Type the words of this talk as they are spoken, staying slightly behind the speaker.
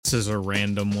This is a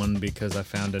random one because I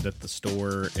found it at the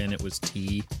store and it was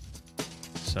tea.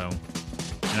 So,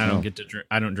 and I don't get to drink.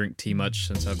 I don't drink tea much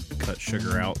since I've cut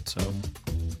sugar out. So,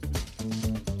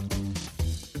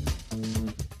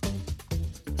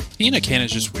 tea in a can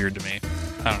is just weird to me.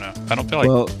 I don't know. I don't feel like.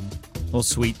 Well,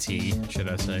 sweet tea, should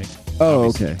I say? Oh,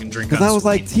 Obviously, okay. you can drink Because I was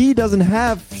like, unsweetened. tea doesn't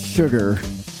have sugar.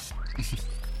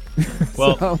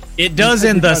 Well, So, it does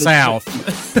in the South.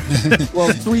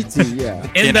 well, sweet tea, yeah.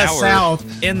 In the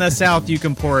South, you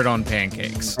can pour it on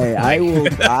pancakes. Hey, I will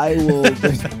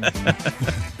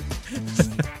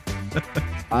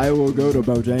go to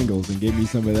Bojangles and get me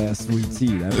some of that sweet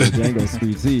tea. That Bojangles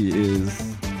sweet tea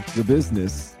is the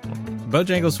business.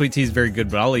 Bojangles sweet tea is very good,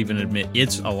 but I'll even admit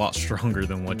it's a lot stronger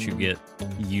than what you get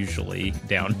usually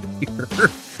down here.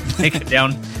 Like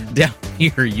down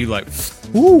here, you like,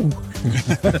 ooh.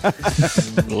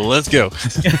 Let's go.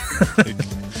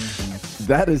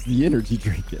 That is the energy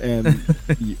drink and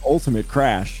the ultimate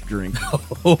crash drink.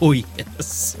 Oh,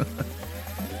 yes.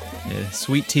 Yeah,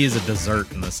 sweet tea is a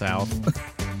dessert in the South.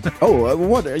 Oh,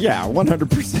 what? Yeah,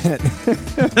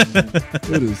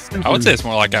 100%. It is. I would say it's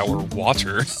more like our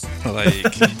water.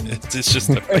 Like it's just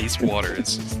the base water.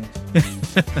 It's just...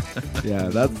 Yeah,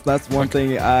 that's one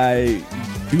thing I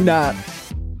do not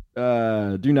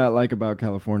like about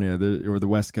California or the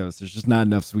West Coast. There's just not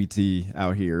enough sweet tea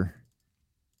out here.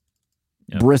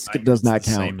 Yep, Brisket does not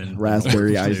count.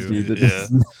 Raspberry iced tea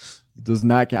does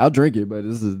not count. I'll drink it, but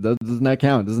that does not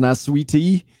count. This is not sweet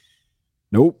tea.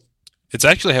 Nope. It's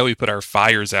actually how we put our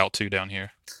fires out too down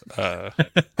here. We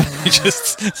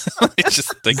just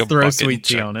think of throw sweet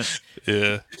tea on it.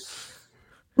 Yeah.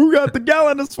 Who got the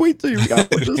gallon of sweet tea? We got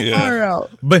to put this fire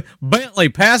out. But Bentley,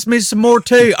 pass me some more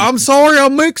tea. I'm sorry,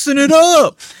 I'm mixing it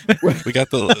up. We got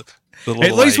the little,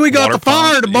 at least we got the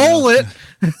fire to boil it.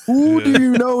 Who do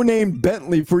you know named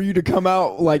Bentley for you to come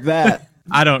out like that?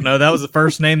 I don't know. That was the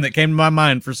first name that came to my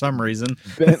mind for some reason.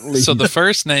 Bentley. So the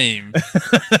first name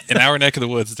in our neck of the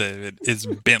woods, David, is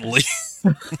Bentley.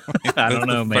 I don't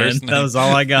know, man. That was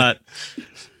all I got.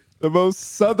 The most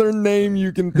southern name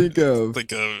you can think of.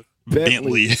 Think of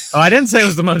Bentley. Oh, I didn't say it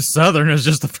was the most southern. It was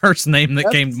just the first name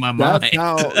that came to my mind.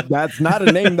 That's not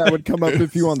a name that would come up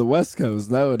if you on the West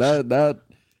Coast. No,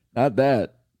 not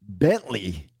that.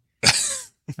 Bentley.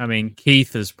 I mean,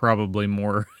 Keith is probably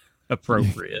more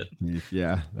appropriate.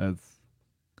 Yeah,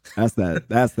 that's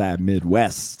that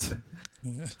Midwest.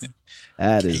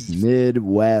 That is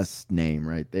Midwest name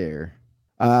right there.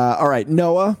 All right,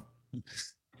 Noah.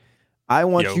 I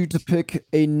want you to pick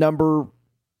a number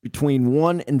between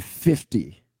 1 and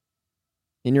 50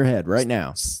 in your head right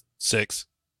now. 6.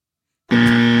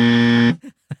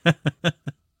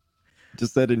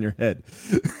 Just said in your head.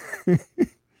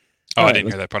 Oh, I didn't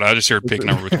hear that part. I just heard pick a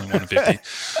number between 1 and 50.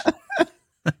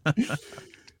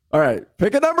 All right.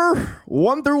 Pick a number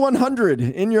 1 through 100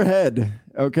 in your head.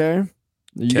 Okay.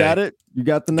 You got it? You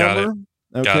got the number?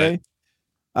 Okay.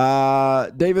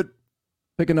 David,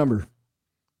 pick a number.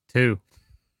 2.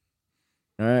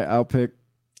 All right. I'll pick.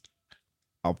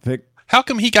 How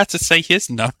come he got to say his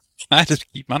number? I had to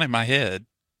keep mine in my head.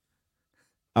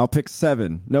 I'll pick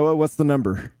 7. Noah, what's the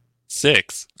number?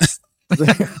 6. All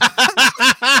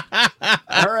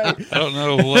right. I don't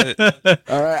know what.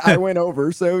 All right. I went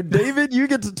over. So, David, you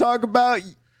get to talk about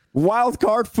wild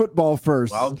card football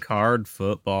first. Wild card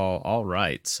football. All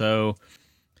right. So,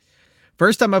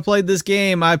 first time I played this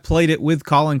game, I played it with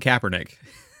Colin Kaepernick.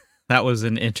 That was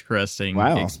an interesting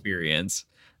experience.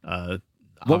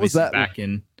 What was that?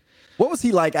 What was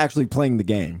he like actually playing the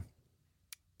game?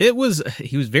 He was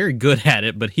very good at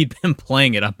it, but he'd been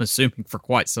playing it, I'm assuming, for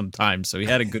quite some time, so he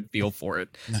had a good feel for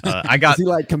it. Was he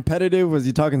like competitive? Was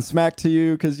he talking smack to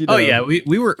you? Because Oh yeah,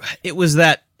 we were. It was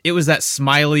that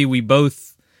smiley. We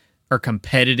both are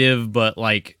competitive, but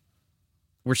like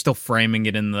we're still framing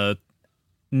it in the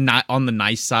not on the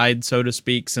nice side, so to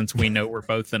speak, since we know we're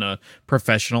both in a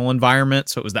professional environment.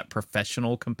 So it was that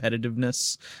professional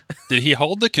competitiveness. Did he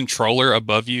hold the controller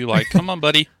above you? Like, come on,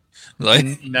 buddy.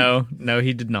 Like, no,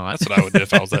 he did not. That's what I would do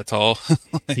if I was that tall.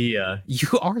 You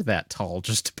are that tall,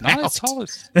 just about. Not as tall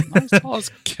as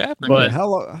Kaepernick. But how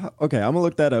long? Okay, I'm gonna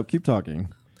look that up. Keep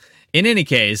talking. In any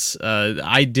case,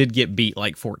 I did get beat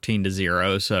like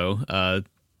 14-0. So,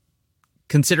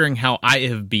 considering how I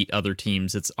have beat other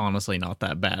teams, it's honestly not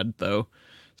that bad, though.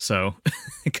 So,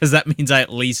 because that means I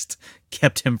at least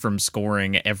kept him from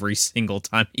scoring every single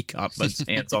time he got his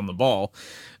hands on the ball.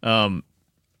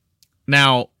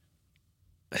 Now,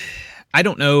 I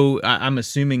don't know. I'm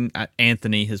assuming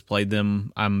Anthony has played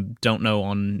them. I don't know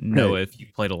on Noah if you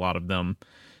played a lot of them.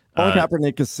 Colin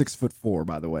Kaepernick is 6'4",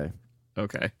 by the way.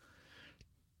 Okay.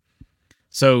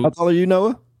 So how tall are you,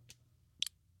 Noah?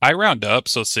 I round up,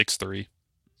 so 6-3.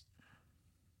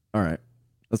 All right.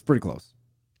 That's pretty close.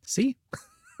 See?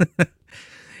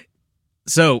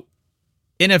 So,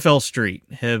 NFL Street,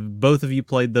 have both of you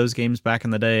played those games back in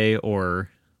the day, or?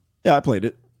 Yeah, I played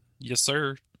it. Yes,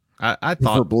 sir. I For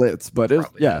thought Blitz, but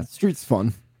Street's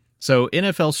fun. so.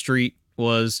 NFL Street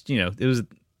was,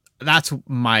 that's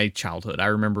my childhood. I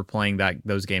remember playing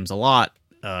those games a lot,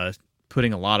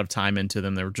 putting a lot of time into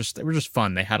them. They were just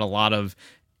fun. They had a lot of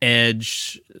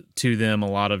edge to them,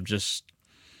 a lot of just.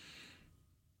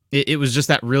 It was just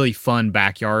that really fun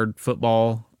backyard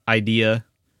football idea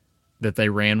that they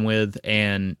ran with,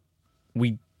 and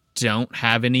we don't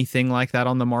have anything like that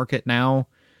on the market now.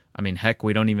 I mean, heck,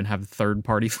 we don't even have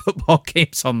third-party football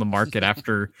games on the market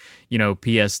after,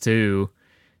 PS2.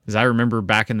 Because I remember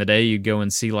back in the day, you'd go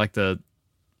and see like it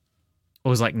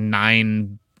was like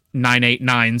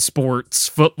 989 Sports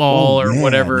Football or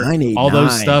whatever, all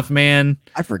those stuff, man.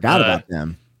 I forgot about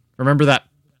them. Remember that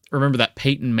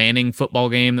Peyton Manning football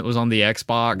game that was on the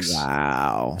Xbox?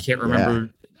 Wow. Can't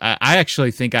remember. Yeah. I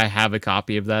actually think I have a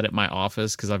copy of that at my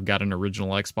office because I've got an original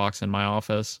Xbox in my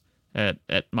office at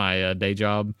my day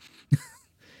job.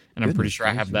 And I'm pretty sure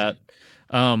I have that.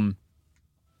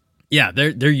 Yeah,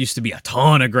 there used to be a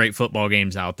ton of great football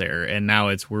games out there, and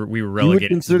now we were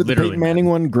relegated. You would consider the Peyton Manning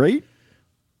one great?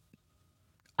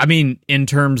 I mean, in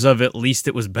terms of at least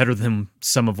it was better than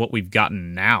some of what we've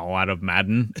gotten now out of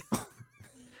Madden.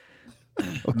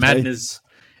 Okay. Madden is,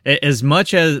 as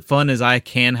much as fun as I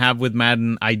can have with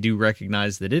Madden, I do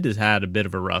recognize that it has had a bit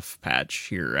of a rough patch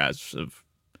here as of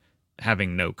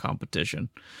having no competition.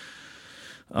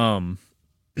 But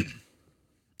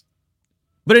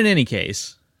in any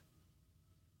case,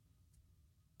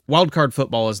 wildcard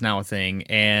football is now a thing,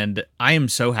 and I am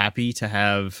so happy to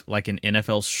have like an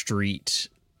NFL Street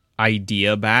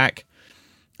idea back.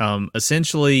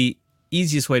 Essentially,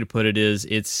 easiest way to put it is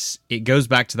it goes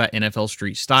back to that NFL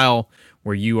Street style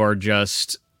where you're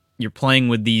playing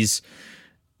with these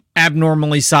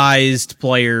abnormally sized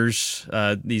players.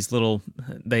 These little,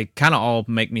 they kind of all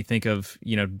make me think of,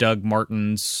 Doug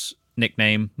Martin's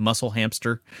nickname, Muscle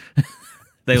Hamster.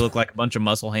 They look like a bunch of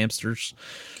muscle hamsters.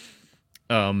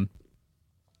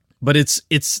 But it's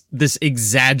this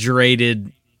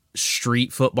exaggerated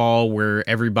street football where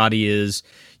everybody is,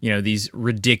 these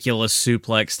ridiculous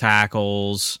suplex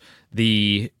tackles,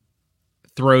 the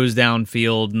throws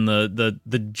downfield, and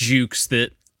the jukes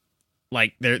that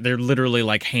like they're literally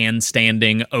like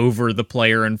handstanding over the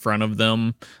player in front of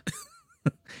them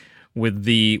with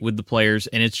the players,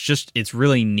 and it's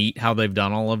really neat how they've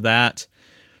done all of that.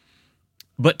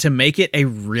 But to make it a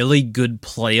really good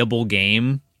playable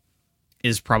game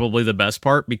is probably the best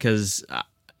part, because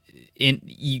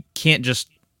you can't just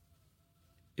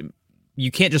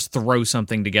throw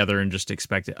something together and just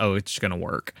expect it. Oh, it's going to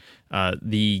work.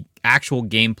 The actual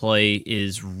gameplay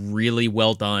is really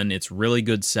well done. It's really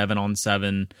good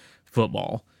 7-on-7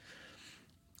 football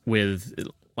with,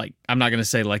 like, I'm not going to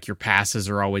say like your passes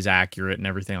are always accurate and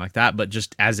everything like that, but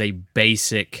just as a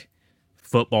basic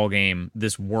football game,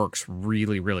 this works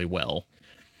really, really well.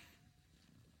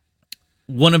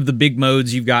 One of the big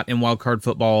modes you've got in wildcard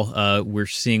football, we're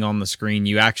seeing on the screen,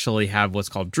 you actually have what's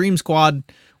called Dream Squad,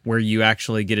 where you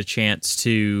actually get a chance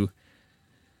to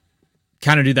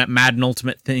kind of do that Madden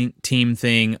Ultimate team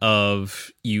thing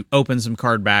of you open some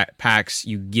card packs,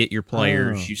 you get your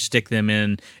players, you stick them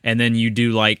in, and then you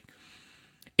do like,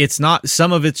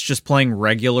 some of it's just playing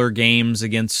regular games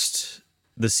against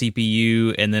the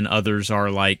CPU, and then others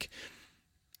are like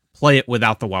play it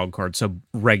without the wild card, so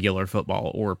regular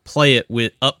football, or play it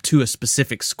with up to a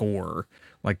specific score.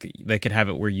 Like they could have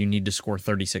it where you need to score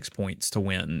 36 points to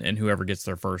win, and whoever gets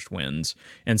their first wins,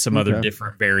 and some other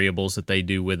different variables that they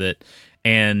do with it.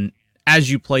 And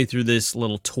as you play through this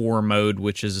little tour mode,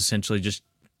 which is essentially just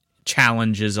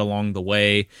challenges along the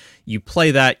way, you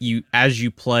play that. As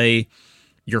you play,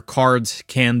 your cards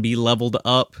can be leveled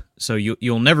up, so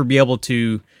you'll never be able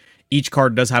to. Each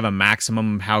card does have a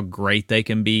maximum of how great they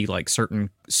can be. Like certain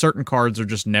cards are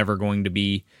just never going to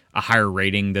be a higher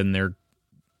rating than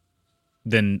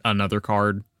another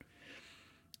card.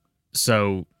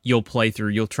 So you'll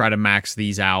try to max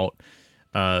these out,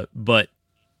 but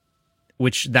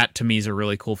which that to me is a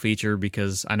really cool feature,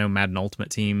 because I know Madden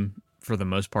Ultimate Team, for the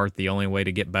most part, the only way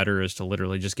to get better is to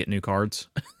literally just get new cards.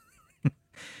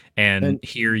 And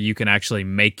here you can actually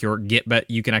make your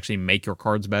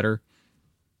cards better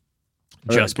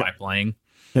just by playing.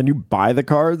 Can you buy the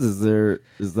cards? Is that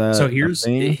so? Here's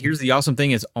the awesome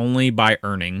thing: is only by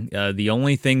earning. The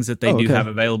only things that they do have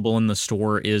available in the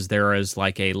store is there is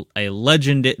like a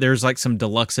legend. There's like some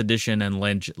deluxe edition and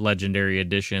legendary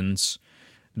editions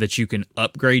that you can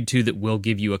upgrade to that will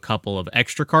give you a couple of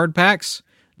extra card packs.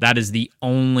 That is the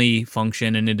only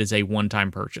function, and it is a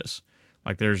one-time purchase.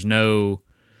 Like, there's no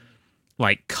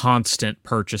like constant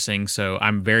purchasing, so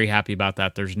I'm very happy about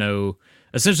that. There's no,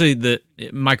 essentially, the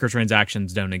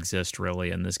microtransactions don't exist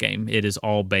really in this game. It is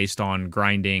all based on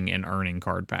grinding and earning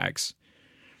card packs.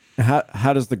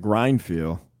 How does the grind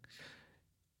feel?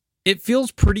 It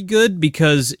feels pretty good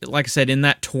because, like I said, in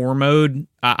that tour mode,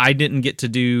 I didn't get to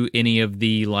do any of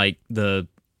the, like,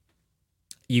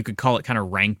 you could call it kind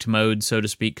of ranked mode, so to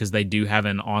speak, because they do have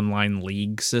an online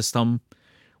league system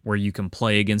where you can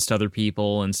play against other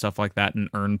people and stuff like that and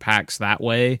earn packs that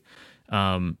way.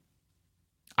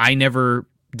 I never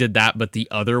did that, but the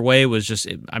other way was just,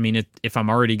 I mean, if I'm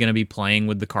already going to be playing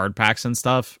with the card packs and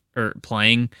stuff, or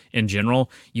playing in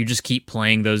general, you just keep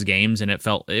playing those games, and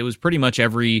it was pretty much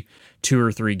every 2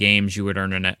 or 3 games you would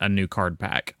earn a new card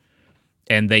pack.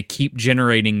 And they keep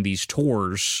generating these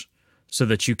tours so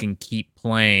that you can keep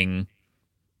playing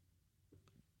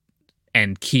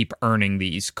and keep earning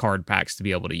these card packs to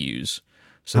be able to use.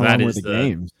 So How that long is were the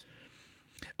games.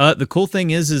 The cool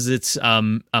thing is it's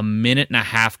a minute and a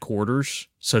half quarters.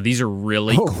 So these are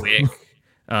really quick.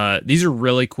 These are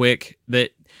really quick.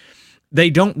 That they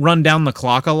don't run down the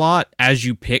clock a lot as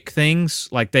you pick things.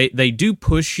 Like they do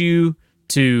push you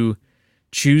to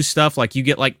choose stuff. Like you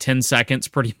get like 10 seconds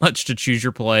pretty much to choose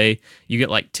your play. You get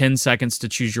like 10 seconds to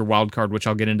choose your wild card, which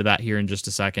I'll get into that here in just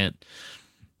a second.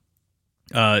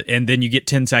 And then you get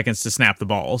 10 seconds to snap the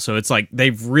ball. So it's like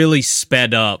they've really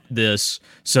sped up this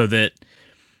so that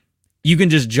you can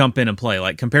just jump in and play.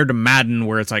 Like compared to Madden,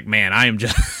 where it's like, man, I am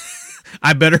just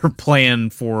I better plan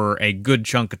for a good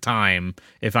chunk of time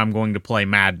if I'm going to play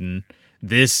Madden.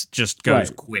 This just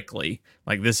goes quickly.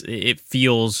 Like this, it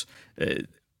feels.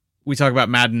 We talk about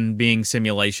Madden being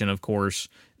simulation, of course.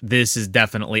 This is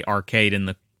definitely arcade in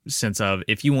the sense of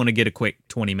if you want to get a quick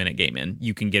 20-minute game in,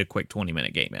 you can get a quick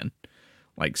 20-minute game in.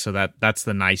 Like, so that's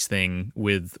the nice thing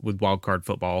with wildcard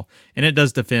football. And it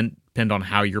does depend on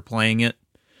how you're playing it.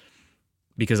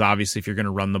 Because obviously if you're going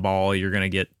to run the ball, you're going to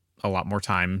get a lot more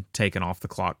time taken off the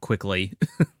clock quickly.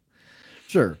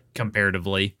 Sure.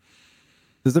 Comparatively.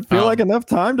 Does it feel like enough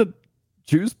time to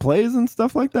choose plays and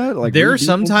stuff like that? Like there's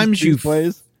sometimes you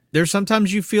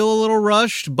feel a little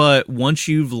rushed, but once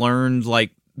you've learned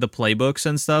like the playbooks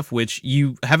and stuff, which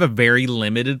you have a very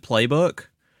limited playbook,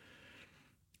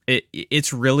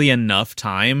 it's really enough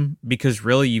time because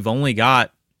really you've only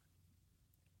got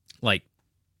like,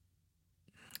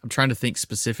 I'm trying to think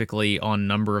specifically on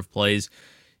number of plays.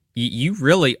 You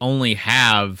really only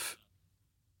have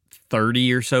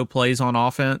 30 or so plays on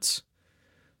offense,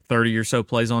 30 or so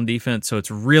plays on defense. So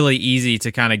it's really easy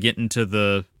to kind of get into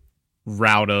the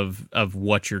route of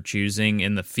what you're choosing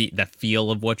and the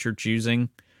feel of what you're choosing.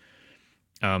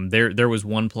 There was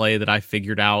one play that I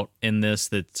figured out in this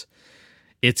that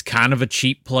it's kind of a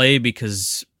cheap play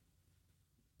because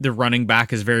the running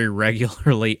back is very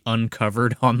regularly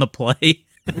uncovered on the play.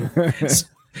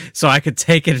 So I could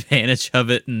take advantage of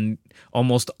it and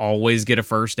almost always get a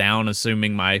first down,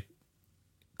 assuming my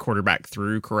quarterback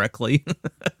threw correctly.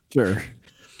 Sure.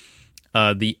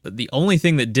 The only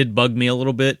thing that did bug me a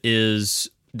little bit is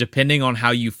depending on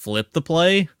how you flip the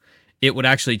play, it would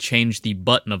actually change the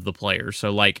button of the player.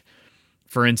 So like,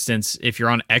 for instance, if you're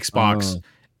on Xbox,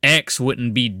 X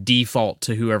wouldn't be default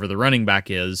to whoever the running back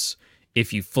is.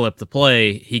 If you flip the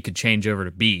play, he could change over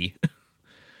to B.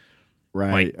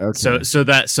 Right. Like, okay. So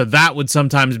that would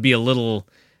sometimes be a little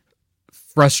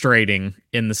frustrating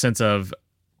in the sense of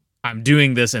I'm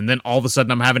doing this and then all of a sudden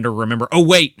I'm having to remember, oh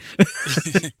wait,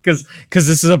 because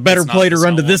this is a better play to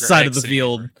run to this side of the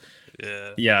field.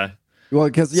 Yeah. Well,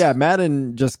 because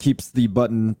Madden just keeps the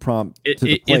button prompt to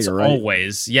the player, it's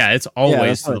right? It's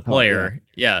always to the player.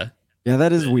 Yeah. Yeah,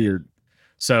 that is weird.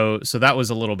 So that was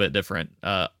a little bit different.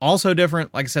 Also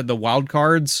different, like I said, the wild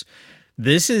cards.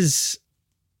 This is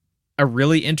a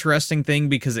really interesting thing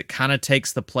because it kind of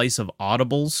takes the place of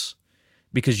audibles.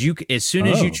 Because as soon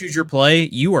as you choose your play,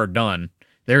 you are done.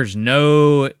 There's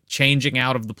no changing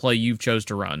out of the play you've chose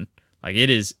to run. Like it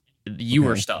is, you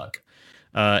are stuck.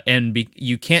 And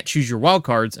you can't choose your wild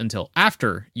cards until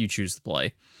after you choose the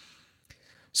play.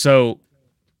 So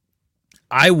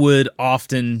I would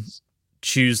often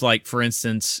choose, like, for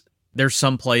instance, there's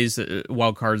some plays that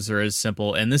wild cards are as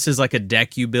simple, and this is like a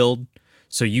deck you build.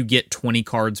 So you get 20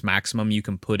 cards maximum you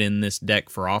can put in this deck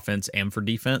for offense and for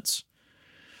defense.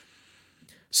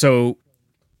 So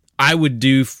I would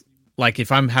do, like,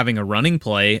 if I'm having a running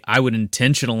play, I would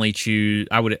intentionally choose,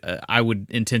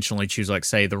 like,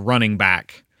 say, the running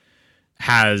back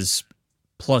has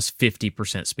plus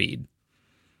 50% speed.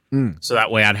 So that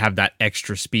way I'd have that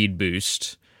extra speed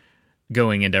boost.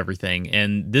 going into everything.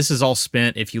 And this is all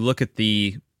spent, if you look at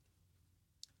the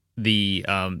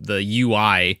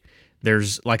UI,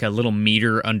 there's like a little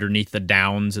meter underneath the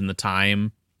downs and the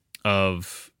time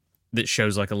that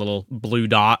shows like a little blue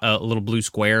dot, a little blue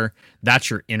square. That's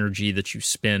your energy that you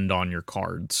spend on your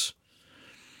cards.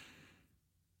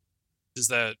 Is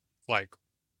that like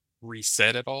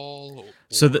reset at all?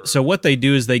 So what they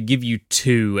do is they give you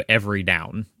 2 every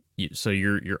down. So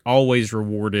you're always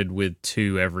rewarded with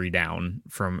 2 every down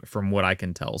from what I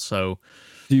can tell. So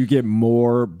do you get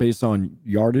more based on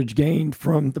yardage gained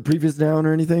from the previous down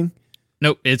or anything?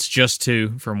 Nope, it's just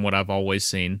 2 from what I've always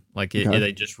seen. Like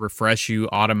they just refresh you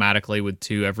automatically with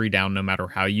 2 every down, no matter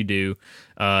how you do.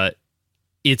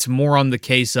 It's more on the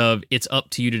case of it's up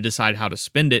to you to decide how to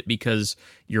spend it, because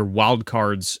your wild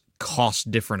cards cost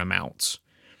different amounts.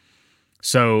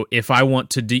 So if I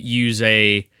want to use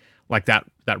that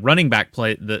running back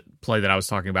play that I was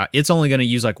talking about, it's only going to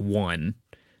use like 1,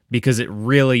 because it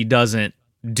really doesn't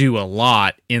do a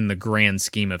lot in the grand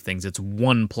scheme of things. It's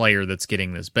 1 player that's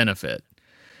getting this benefit.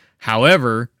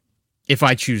 However, if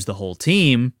I choose the whole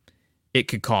team, it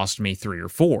could cost me 3 or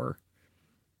 4.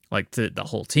 Like the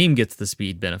whole team gets the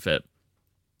speed benefit.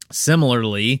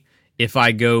 Similarly, if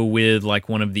I go with like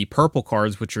one of the purple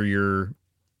cards, which are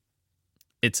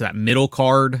it's that middle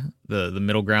card, the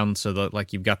middle ground. So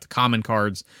like you've got the common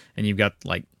cards and you've got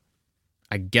like,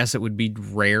 I guess it would be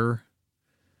rare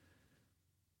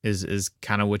is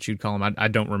kind of what you'd call them. I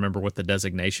don't remember what the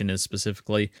designation is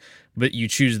specifically, but you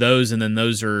choose those, and then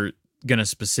those are going to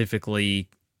specifically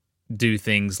do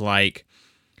things like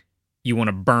you want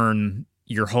to burn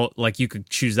your whole, like you could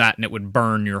choose that and it would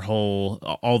burn your whole,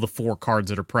 all the 4 cards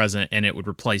that are present, and it would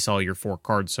replace all your 4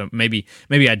 cards. So maybe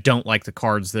I don't like the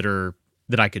cards that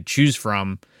I could choose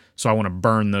from, so I want to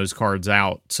burn those cards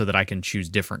out so that I can choose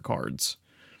different cards.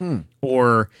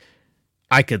 Or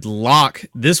I could lock,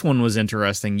 this one was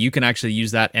interesting. You can actually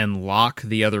use that and lock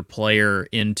the other player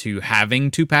into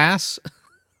having to pass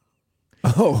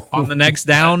on the next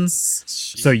down.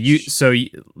 So you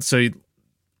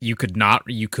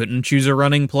couldn't choose a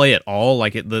running play at all.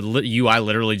 Like the UI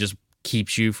literally just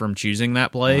keeps you from choosing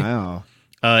that play. Wow.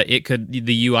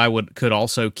 The UI could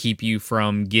also keep you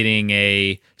from getting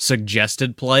a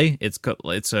suggested play. It's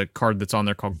a card that's on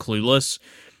there called Clueless,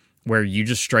 where you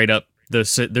just straight up,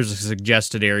 there's a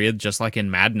suggested area, just like in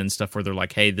Madden and stuff, where they're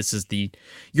like, hey,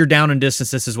 you're down in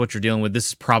distance, this is what you're dealing with, this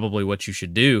is probably what you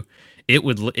should do. It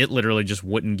literally just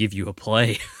wouldn't give you a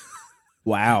play.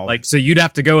 Wow. Like, so you'd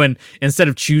have to go and instead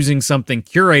of choosing something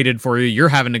curated for you, you're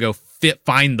having to go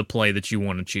find the play that you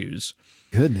want to choose.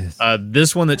 Goodness.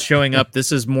 This one that's showing up,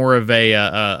 this is more of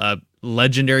a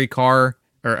legendary car,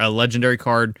 or a legendary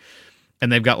card,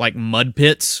 and they've got like mud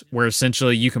pits where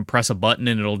essentially you can press a button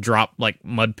and it'll drop like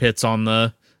mud pits on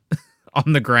the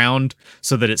on the ground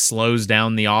so that it slows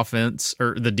down the offense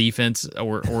or the defense,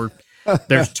 or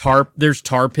there's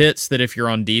tar pits that if you're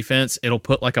on defense, it'll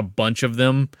put like a bunch of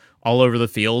them all over the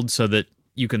field so that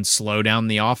you can slow down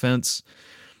the offense.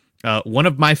 One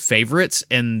of my favorites,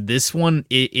 and this one,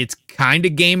 it's kind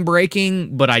of game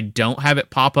breaking, but I don't have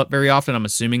it pop up very often. I'm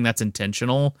assuming that's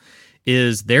intentional.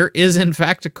 There is in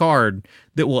fact a card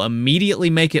that will immediately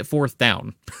make it 4th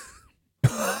down.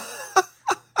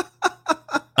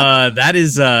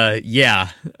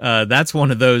 That's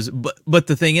one of those. But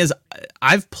the thing is,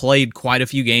 I've played quite a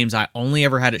few games. I only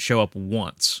ever had it show up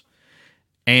once,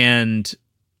 and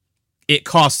it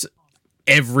costs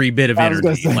every bit of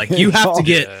energy. Like you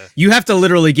have to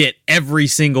literally get every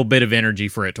single bit of energy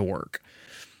for it to work.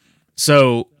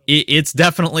 So it's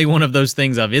definitely one of those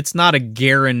things of, it's not a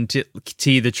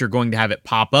guarantee that you're going to have it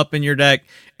pop up in your deck,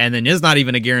 and then it's not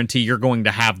even a guarantee you're going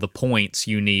to have the points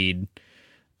you need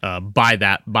by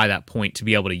that point to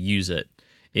be able to use it.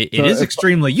 It is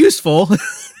extremely useful.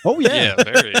 Oh yeah, yeah,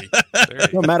 very.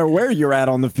 No matter where you're at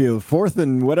on the field, 4th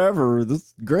and whatever, this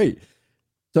is great.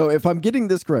 So if I'm getting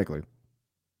this correctly,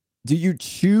 do you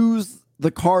choose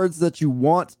the cards that you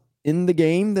want in the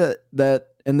game that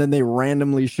and then they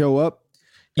randomly show up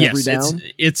every down?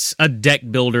 It's a deck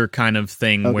builder kind of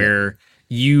thing, where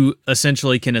you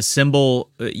essentially can assemble,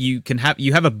 you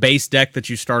have a base deck that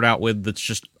you start out with that's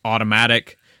just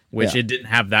automatic, which it didn't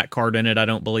have that card in it. I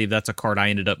don't believe that's a card I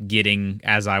ended up getting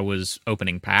as I was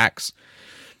opening packs.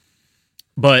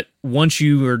 But once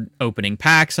you are opening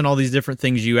packs and all these different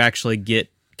things, you actually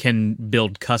can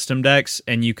build custom decks,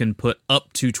 and you can put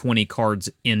up to 20 cards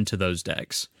into those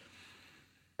decks.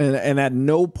 And at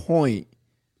no point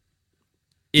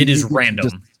it is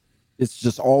random. It's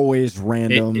just always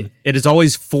random. It is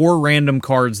always 4 random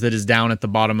cards that is down at the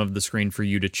bottom of the screen for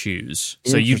you to choose.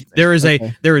 So there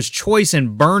is choice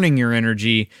in burning your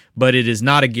energy, but it is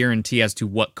not a guarantee as to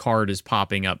what card is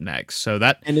popping up next. So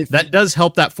that does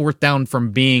help that 4th down from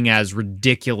being as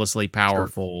ridiculously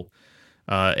powerful.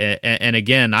 Sure. And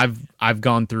again, I've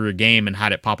gone through a game and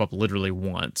had it pop up literally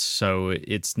once. So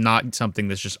it's not something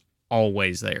that's just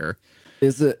always there.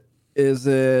 Is it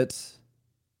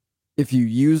if you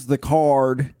use the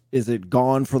card, is it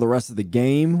gone for the rest of the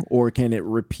game, or can it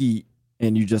repeat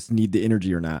and you just need the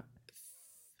energy or not?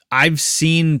 I've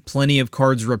seen plenty of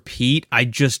cards repeat. I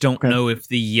just don't know if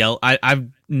the I've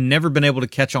never been able to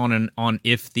catch on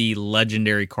if the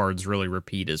legendary cards really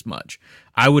repeat as much.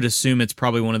 I would assume it's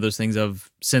probably one of those things of,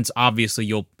 since obviously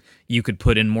you could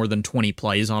put in more than 20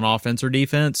 plays on offense or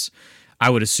defense, I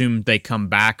would assume they come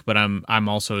back, but I'm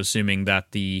also assuming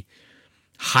that the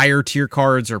higher tier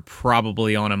cards are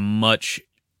probably on a much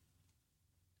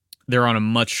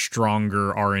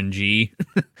stronger RNG.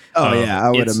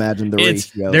 I would imagine the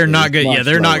ratio. They're not good. Yeah,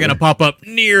 they're not going to pop up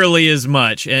nearly as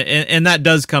much, and that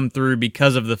does come through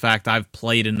because of the fact I've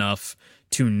played enough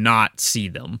to not see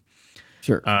them.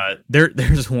 Sure.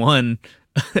 There's one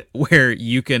where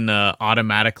you can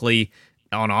automatically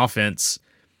on offense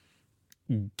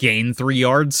gain 3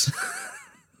 yards,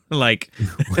 like.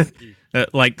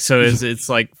 So it's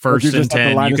like 1st and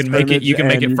 10. You can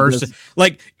make it first.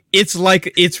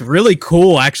 It's really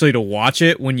cool actually to watch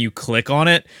it when you click on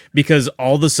it, because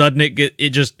all of a sudden it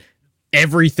just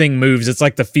everything moves. It's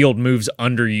like the field moves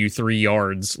under you 3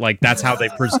 yards. Like that's how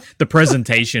the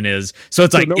presentation is. So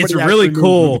it's like it's really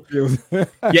cool. Yeah,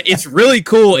 it's really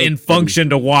cool in function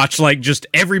to watch. Like just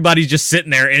everybody's just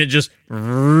sitting there and it just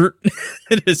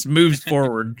moves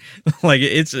forward. Like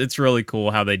it's really cool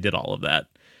how they did all of that.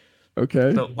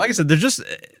 Okay. So, like I said,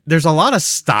 there's a lot of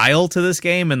style to this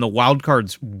game, and the wild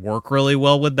cards work really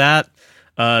well with that.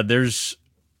 There's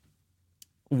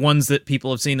ones that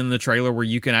people have seen in the trailer where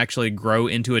you can actually grow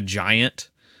into a giant,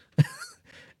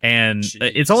 and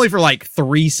it's only for like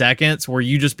 3 seconds where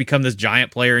you just become this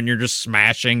giant player and you're just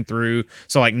smashing through.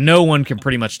 So like no one can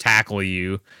pretty much tackle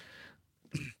you.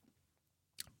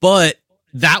 But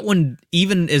that one,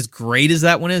 even as great as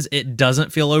that one is, it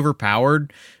doesn't feel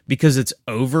overpowered because it's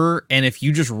over. And if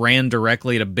you just ran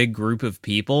directly at a big group of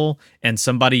people and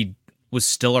somebody was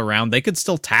still around, they could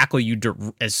still tackle you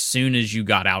as soon as you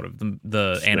got out of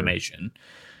the animation.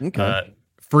 Okay.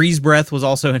 Freeze breath was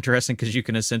also interesting because you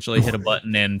can essentially hit a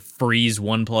button and freeze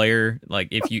one player, like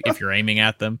if you're aiming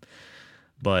at them.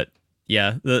 But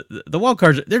yeah, the wild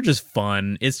cards, they're just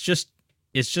fun. It's just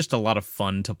a lot of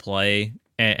fun to play.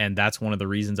 And that's one of the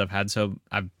reasons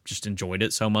I've just enjoyed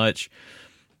it so much,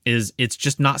 is it's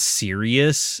just not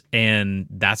serious, and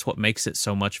that's what makes it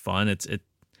so much fun.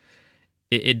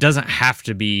 It doesn't have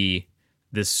to be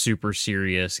this super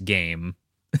serious game.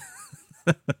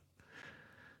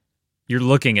 You're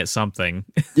looking at something.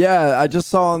 Yeah, I just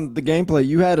saw on the gameplay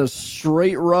you had a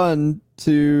straight run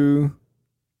to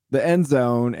the end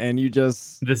zone, and you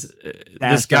just this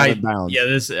guy,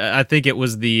 I think it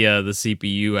was the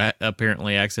CPU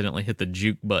apparently accidentally hit the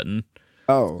juke button.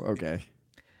 Oh, okay.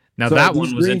 Now so that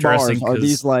one was interesting. Are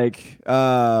these like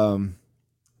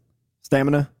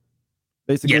stamina,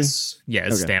 basically? Yes, yeah,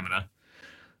 it's stamina.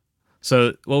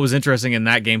 So what was interesting in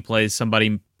that gameplay is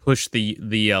somebody pushed the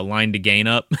line to gain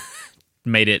up,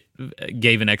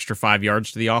 gave an extra 5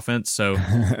 yards to the offense. So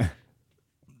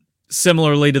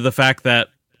similarly to the fact that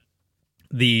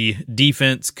the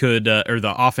defense could or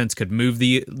the offense could move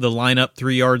the line up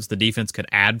 3 yards, the defense could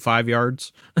add 5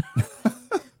 yards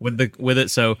with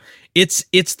it. So it's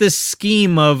this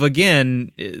scheme of,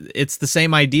 again, it's the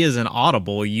same idea as an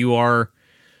audible. You're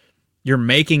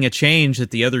making a change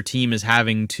that the other team is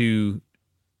having to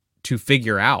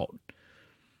figure out.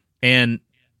 And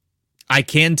I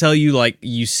can tell you, like,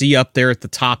 you see up there at the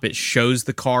top, it shows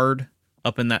the card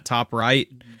up in that top right.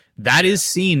 That is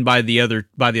seen by the other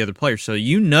players, so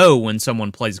you know when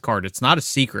someone plays a card. It's not a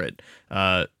secret.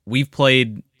 We've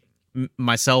played,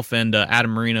 myself and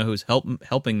Adam Marino, who's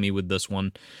helping me with this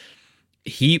one.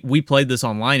 We played this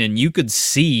online, and you could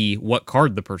see what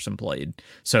card the person played,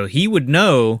 so he would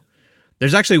know.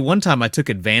 There's actually one time I took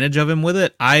advantage of him with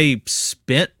it. I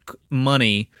spent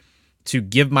money to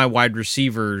give my wide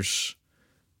receivers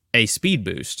a speed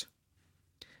boost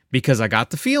because I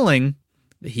got the feeling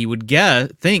he would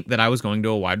think that I was going to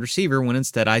a wide receiver when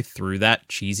instead I threw that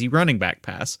cheesy running back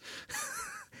pass.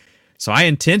 So I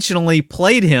intentionally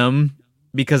played him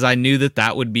because I knew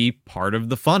that would be part of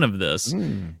the fun of this.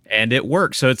 And it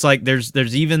worked. So it's like there's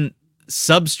even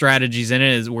sub strategies in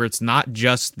it where it's not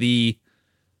just the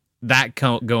that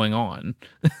going on.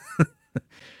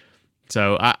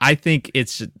 So I think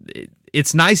it's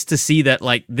nice to see that,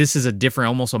 like, this is a different,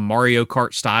 almost a Mario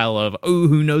Kart style of, oh,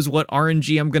 who knows what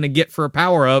RNG I'm going to get for a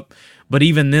power up. But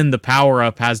even then, the power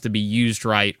up has to be used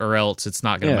right, or else it's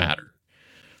not going to matter.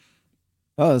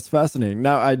 Oh, that's fascinating.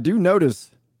 Now, I do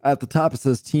notice at the top it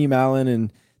says Team Allen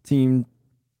and Team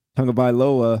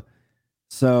Tungabailoa.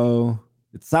 So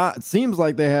it seems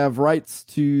like they have rights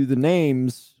to the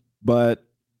names, or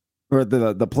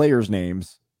the players'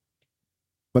 names,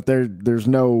 but there's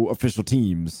no official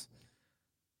teams.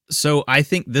 So I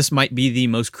think this might be the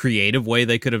most creative way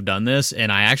they could have done this,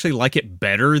 and I actually like it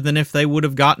better than if they would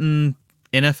have gotten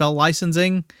NFL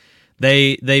licensing.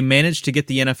 They managed to get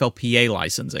the NFLPA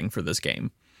licensing for this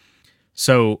game.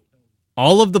 So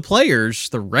all of the players,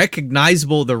 the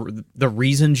recognizable, the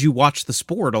reasons you watch the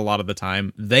sport a lot of the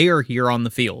time, they are here on the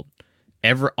field.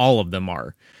 All of them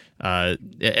are,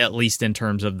 at least in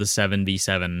terms of the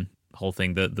 7v7 whole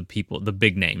thing. The people, the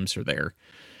big names are there.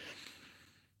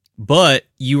 But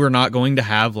you are not going to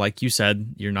have, like you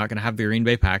said, you're not going to have the Green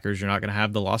Bay Packers. You're not going to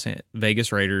have the Las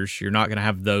Vegas Raiders. You're not going to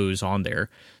have those on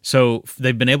there. So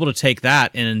they've been able to take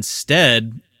that and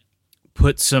instead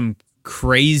put some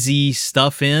crazy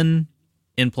stuff in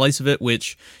place of it,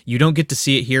 which you don't get to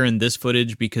see it here in this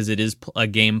footage because it is a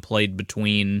game played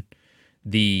between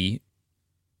the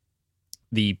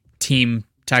team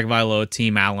Tagovailoa,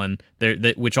 Team Allen,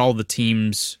 which all the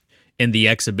teams in the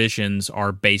exhibitions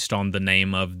are based on the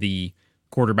name of the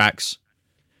quarterbacks.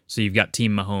 So you've got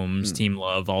Team Mahomes, Team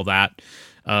Love, all that.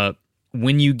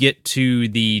 When you get to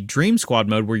the Dream Squad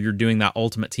mode where you're doing that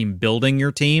ultimate team, building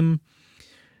your team,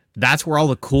 that's where all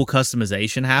the cool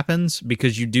customization happens,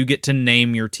 because you do get to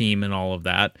name your team and all of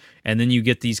that. And then you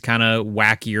get these kind of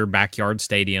wackier backyard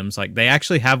stadiums. Like, they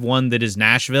actually have one that is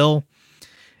Nashville,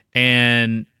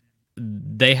 and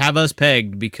they have us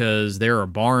pegged because there are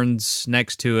barns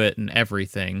next to it and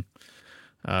everything.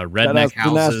 Redneck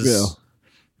houses.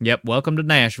 Yep, welcome to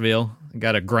Nashville.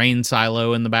 Got a grain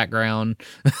silo in the background.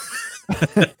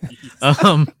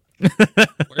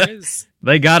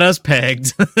 They got us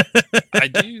pegged. I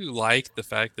do like the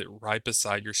fact that right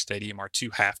beside your stadium are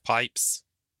two half pipes.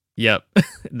 Yep,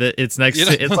 it's next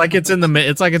to. It's like it's in the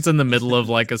middle of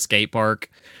like a skate park.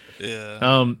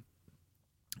 Yeah.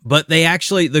 But they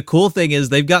actually, the cool thing is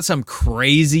they've got some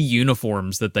crazy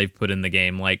uniforms that they've put in the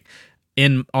game. Like,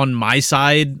 on my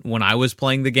side, when I was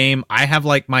playing the game, I have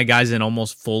like my guys in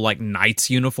almost full like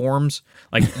Knights uniforms.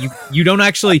 Like, you don't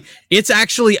actually, it's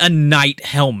actually a Knight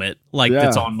helmet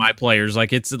that's on my players.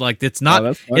 Like, it's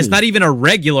not even a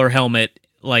regular helmet,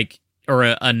 like, or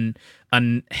a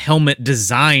helmet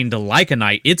designed like a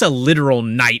Knight. It's a literal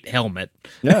Knight helmet.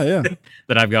 Yeah.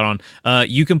 That I've got on.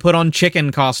 You can put on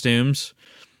chicken costumes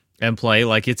and play.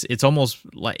 Like, it's almost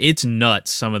like, it's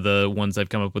nuts, some of the ones they've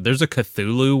come up with. There's a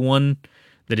Cthulhu one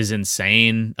that is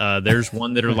insane. There's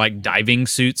one that are like diving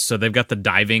suits, so they've got the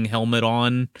diving helmet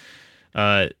on.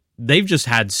 They've just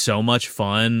had so much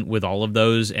fun with all of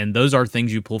those, and those are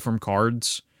things you pull from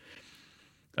cards.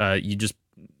 You just,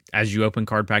 as you open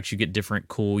card packs, you get different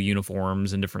cool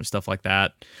uniforms and different stuff like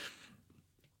that.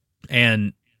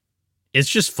 And it's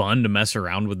just fun to mess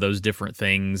around with those different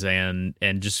things, and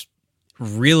just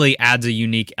really adds a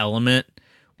unique element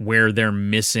where they're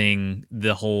missing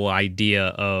the whole idea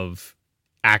of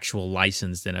actual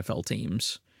licensed NFL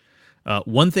teams.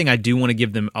 One thing I do want to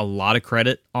give them a lot of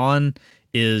credit on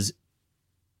is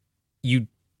you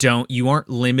aren't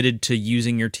limited to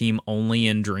using your team only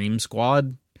in Dream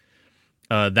Squad.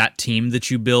 That team that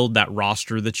you build, that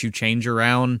roster that you change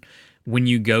around, when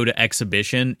you go to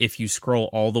exhibition, if you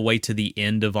scroll all the way to the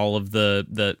end of all of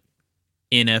the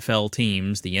NFL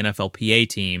teams, the NFLPA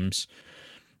teams,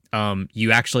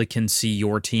 you actually can see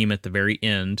your team at the very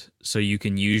end. So you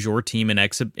can use your team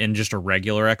in just a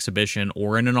regular exhibition,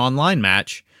 or in an online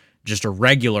match, just a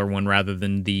regular one rather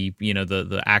than the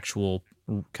actual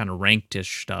kind of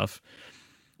ranked-ish stuff.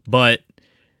 But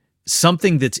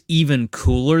something that's even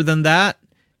cooler than that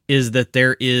is that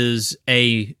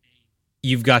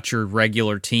you've got your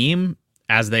regular team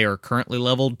as they are currently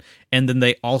leveled, and then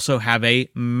they also have a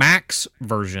max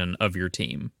version of your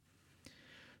team,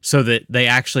 so that they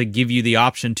actually give you the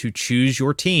option to choose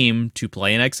your team to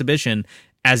play an exhibition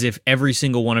as if every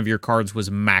single one of your cards was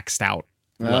maxed out.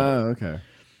 Oh, okay.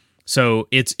 So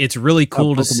it's really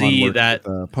cool to see that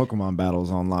Pokemon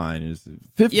battles online is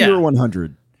 50 or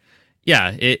 100.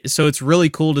 Yeah, so it's really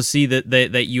cool to see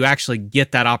that you actually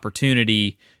get that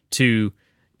opportunity to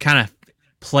kind of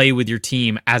play with your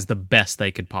team as the best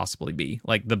they could possibly be,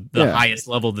 like the highest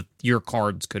level that your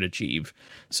cards could achieve.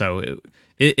 So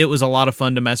it was a lot of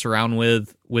fun to mess around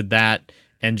with that,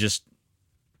 and just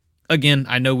again,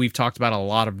 I know we've talked about a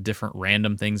lot of different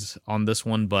random things on this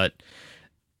one, but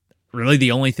really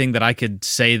the only thing that I could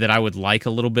say that I would like a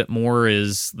little bit more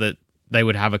is that they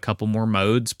would have a couple more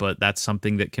modes, but that's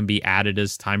something that can be added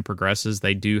as time progresses.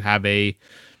 They do have a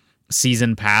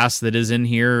season pass that is in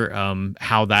here.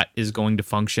 How that is going to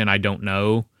function, I don't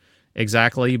know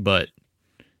exactly, but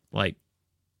like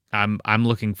I'm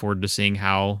looking forward to seeing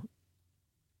how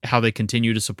they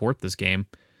continue to support this game.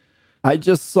 I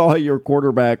just saw your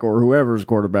quarterback or whoever's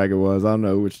quarterback it was. I don't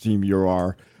know which team you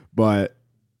are, but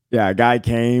yeah, a guy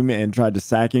came and tried to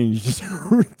sack him. And you just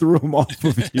threw him off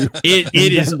of you. It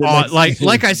is odd.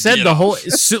 Like I said, the whole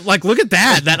like look at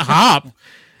that hop,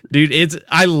 dude.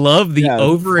 I love the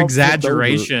over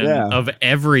exaggeration of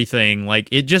everything. Like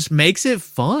it just makes it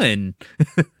fun.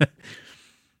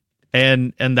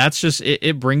 and that's just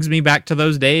it brings me back to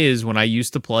those days when I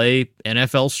used to play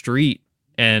NFL Street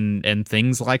and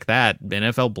things like that,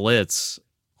 NFL Blitz,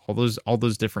 all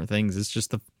those different things. It's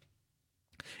just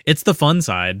it's the fun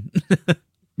side.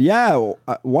 Yeah,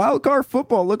 Wildcard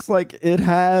Football looks like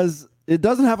it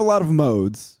doesn't have a lot of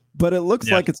modes, but it looks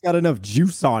like it's got enough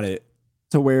juice on it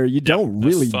to where you don't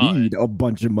really need a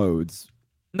bunch of modes.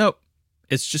 Nope.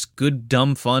 It's just good,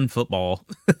 dumb, fun football.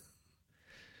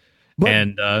 But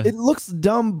and it looks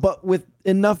dumb, but with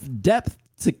enough depth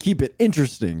to keep it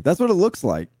interesting. That's what it looks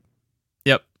like.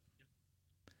 Yep.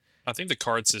 I think the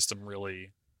card system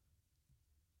really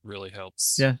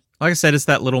helps. Yeah. Like I said, it's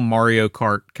that little Mario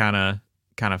Kart kind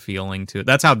of feeling to it.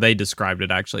 That's how they described it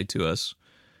actually to us.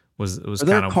 Was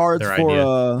kind of cards their for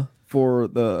idea. For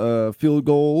the field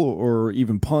goal or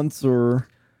even punts or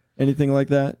anything like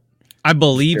that? I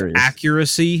believe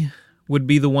accuracy would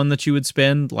be the one that you would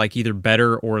spend, like either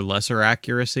better or lesser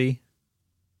accuracy.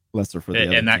 Lesser for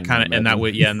the and that kind of and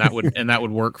that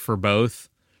would work for both.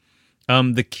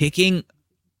 The kicking's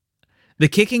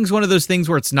one of those things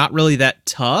where it's not really that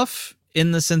tough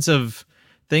in the sense of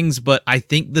things, but I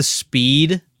think the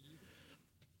speed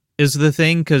is the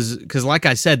thing because like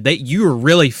I said, you are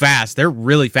really fast. They're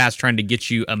really fast trying to get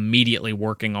you immediately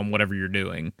working on whatever you're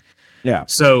doing. Yeah.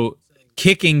 So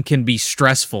kicking can be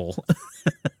stressful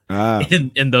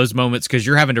in those moments because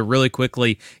you're having to really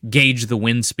quickly gauge the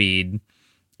wind speed.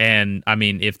 And I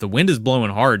mean, if the wind is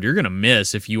blowing hard, you're going to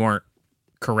miss if you aren't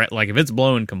correct. Like if it's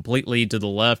blowing completely to the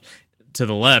left,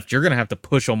 you're going to have to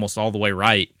push almost all the way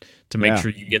right to make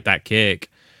sure you get that kick.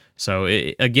 So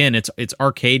again, it's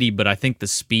arcadey, but I think the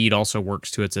speed also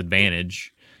works to its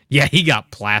advantage. Yeah, he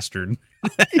got plastered.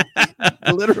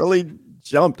 Literally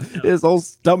jumped. His whole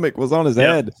stomach was on his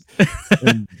head.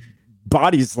 And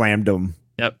body slammed him.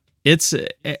 Yep. It's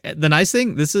the nice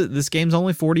thing. This game's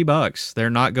only $40.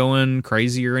 They're not going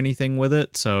crazy or anything with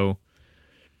it. So,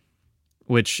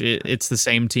 it's the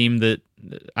same team that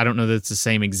I don't know that it's the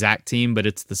same exact team, but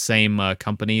it's the same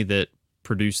company that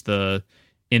produced the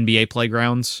NBA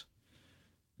playgrounds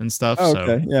and stuff. Oh,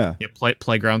 okay. So, yeah,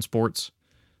 playground sports.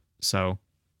 So,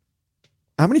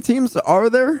 how many teams are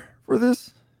there for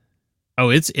this? Oh,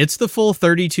 it's the full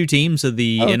 32 teams of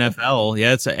the NFL.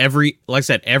 Yeah, it's like I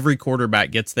said, every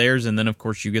quarterback gets theirs, and then of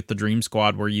course you get the Dream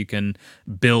Squad where you can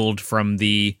build from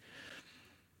the.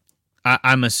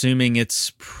 I'm assuming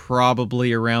it's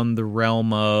probably around the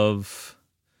realm of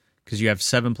because you have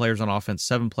 7 players on offense,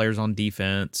 7 players on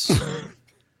defense.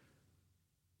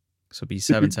 So it'd be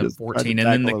 7, 14, and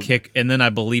then the kick, and then I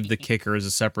believe the kicker is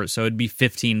a separate. So it'd be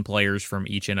 15 players from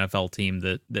each NFL team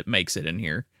that makes it in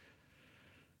here.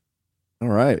 All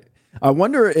right. I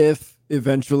wonder if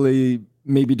eventually,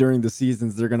 maybe during the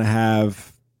seasons, they're going to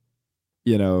have,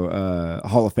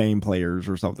 Hall of Fame players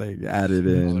or something added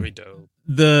in. That'd be dope.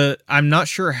 I'm not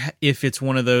sure if it's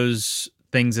one of those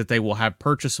things that they will have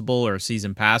purchasable or a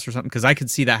season pass or something, because I could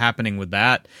see that happening with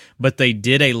that. But they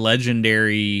did a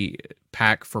legendary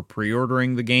pack for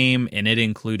pre-ordering the game, and it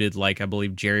included, like, I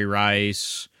believe Jerry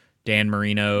Rice, Dan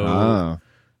Marino.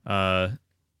 At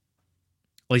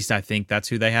least I think that's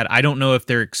who they had. I don't know if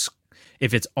they're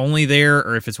if it's only there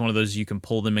or if it's one of those you can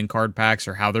pull them in card packs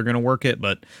or how they're going to work it,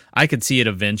 but I could see it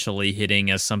eventually hitting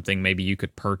as something maybe you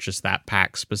could purchase that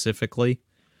pack specifically.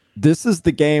 This is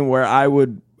the game where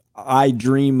I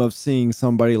dream of seeing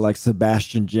somebody like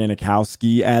Sebastian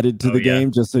Janikowski added to the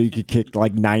game just so you could kick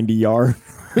like 90-yard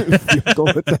field goal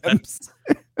attempts.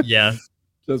 Yeah.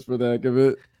 Just for the heck of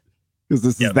it. Because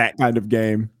this is that kind of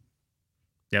game.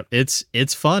 Yep.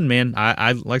 It's fun, man.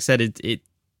 I like I said,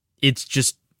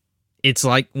 it's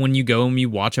like when you go and you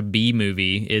watch a B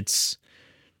movie,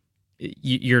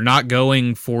 you're not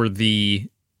going for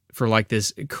like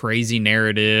this crazy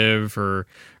narrative or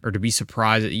to be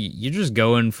surprised. You're just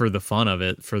going for the fun of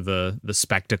it, for the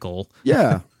spectacle.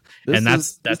 Yeah. And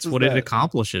that's what it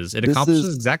accomplishes. It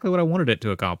accomplishes exactly what I wanted it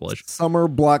to accomplish. Summer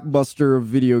blockbuster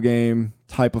video game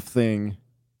type of thing.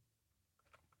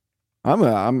 I'm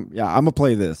gonna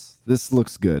play this. This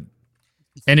looks good.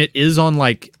 And it is on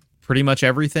like pretty much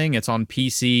everything. It's on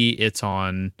PC, it's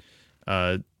on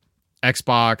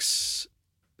Xbox,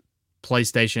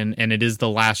 PlayStation, and it is the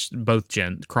both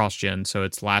gen cross gen, so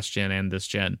it's last gen and this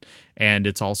gen, and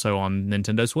it's also on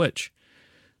Nintendo Switch.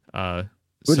 What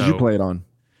did you play it on?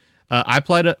 I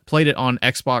played it on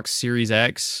Xbox Series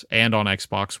X and on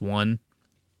Xbox One.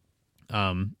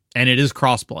 And it is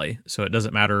crossplay, so it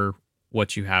doesn't matter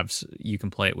what you have. You can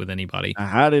play it with anybody.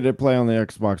 How did it play on the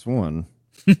Xbox One?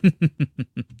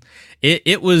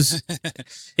 It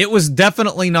was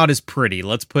definitely not as pretty.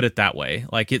 Let's put it that way.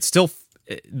 Like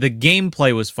the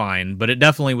gameplay was fine, but it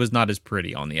definitely was not as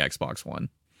pretty on the Xbox One.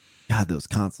 God, those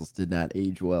consoles did not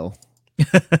age well.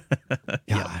 Gosh.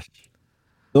 Yep.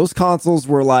 Those consoles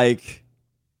were like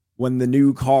when the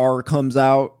new car comes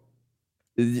out,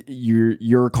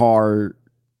 your car,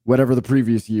 whatever the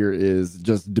previous year is,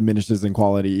 just diminishes in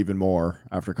quality even more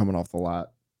after coming off the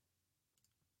lot.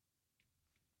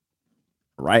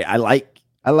 Right. I like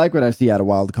what I see out of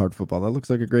Wild Card Football. That looks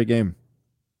like a great game.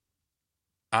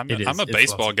 I'm a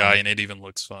baseball guy, and it even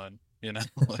looks fun. You know.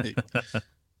 Like,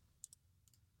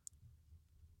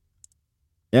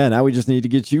 yeah. Now we just need to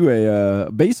get you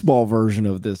a baseball version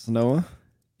of this, Noah.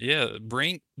 yeah,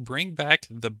 bring back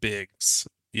the bigs.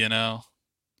 You know.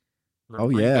 Oh,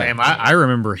 yeah. Damn, I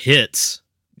remember Hits.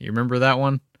 You remember that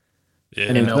one? Yeah.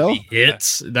 MLB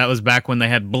Hits. That was back when they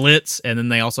had Blitz, and then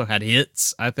they also had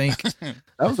Hits, I think. That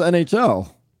was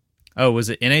NHL. Oh, was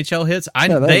it NHL Hits?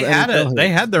 NHL they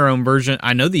had their own version.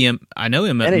 I know Major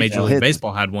League Hits.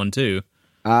 Baseball had one too.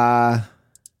 By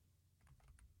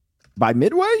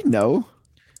Midway? No.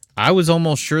 I was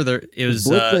almost sure it was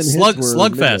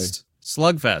Slugfest.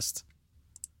 Slugfest.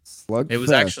 Slugfest. It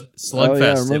was actually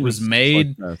Slugfest. Yeah, it was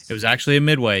made. Slugfest. It was actually a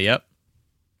Midway. Yep.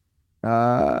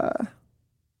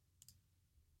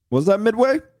 Was that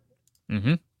Midway?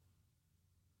 Mm-hmm.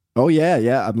 Oh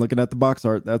yeah. I'm looking at the box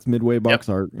art. That's Midway box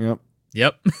art. Yep.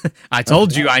 Yep. I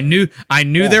told you. I knew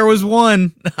there was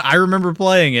one. I remember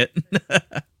playing it.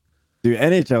 Dude,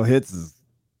 NHL Hits is.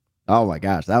 Oh my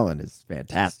gosh, that one is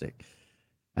fantastic.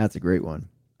 That's a great one.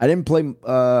 I didn't play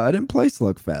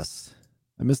Slugfest.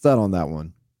 I missed out on that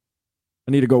one.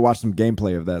 I need to go watch some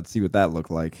gameplay of that, see what that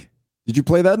looked like. Did you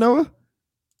play that, Noah?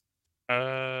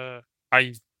 I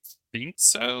think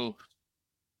so.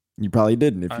 You probably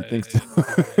didn't if you think so.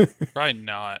 Probably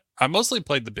not. I mostly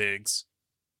played the bigs.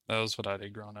 That was what I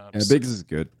did growing up. Yeah, Bigs is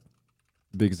good.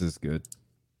 Bigs is good.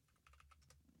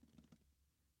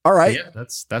 All right. Yeah,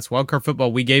 that's Wildcard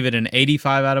Football. We gave it an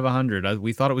 85 out of 100.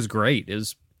 We thought it was great. It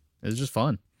was just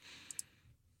fun.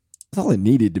 That's all it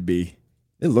needed to be.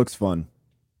 It looks fun.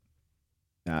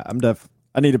 Yeah,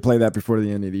 I need to play that before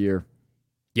the end of the year.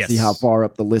 Yes. See how far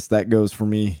up the list that goes for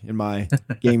me in my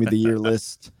game of the year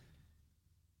list.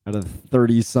 Out of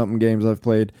 30 something games I've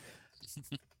played.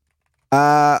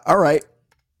 All right.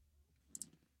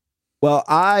 Well,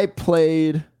 I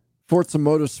played Forza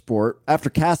Motorsport.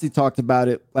 After Cassie talked about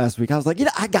it last week, I was like,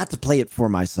 I got to play it for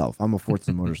myself. I'm a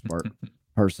Forza Motorsport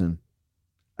person.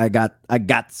 I got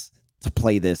to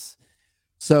play this.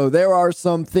 So there are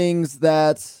some things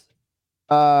that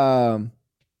I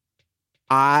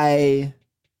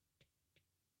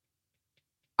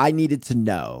needed to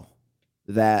know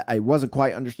that I wasn't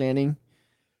quite understanding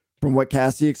from what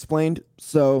Cassie explained.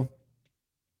 So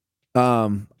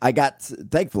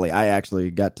thankfully I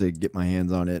actually got to get my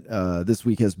hands on it. This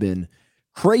week has been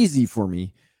crazy for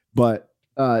me, but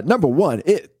number one,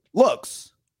 it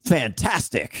looks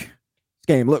fantastic. This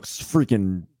game looks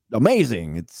freaking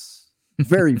amazing. It's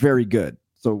very, very good.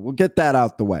 So we'll get that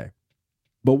out the way.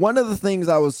 But one of the things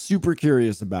I was super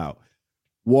curious about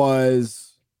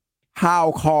was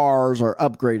how cars are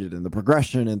upgraded and the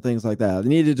progression and things like that. I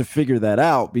needed to figure that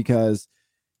out because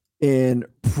in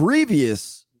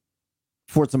previous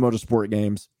Forza Motorsport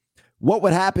games, what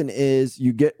would happen is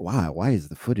you get why is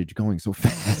the footage going so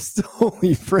fast?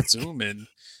 Holy frick. Zoom in.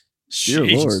 Dear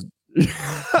Lord.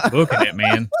 Look at it,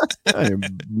 man. I am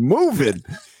moving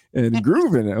and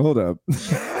grooving it. Hold up.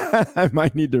 I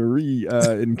might need to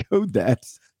encode that.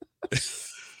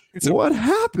 What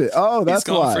happened? Oh, that's he's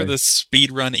going why. for the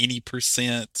speed run any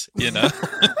percent, you know.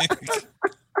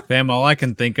 Fam, all I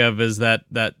can think of is that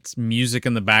music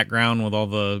in the background with all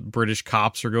the British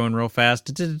cops are going real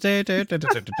fast. That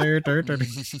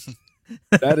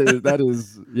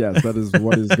is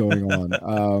what is going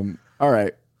on. All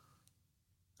right.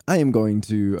 I am going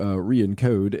to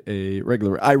re-encode a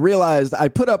regular. I realized I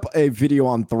put up a video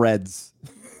on Threads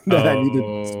that I needed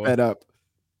Oh. sped up.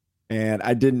 And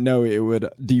I didn't know it would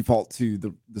default to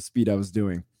the speed I was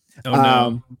doing. Oh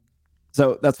no.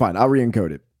 So that's fine. I'll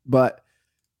re-encode it. But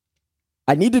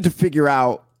I needed to figure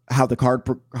out how the car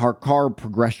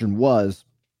progression was,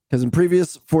 because in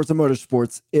previous Forza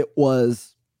Motorsports, it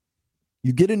was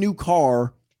you get a new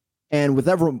car, and with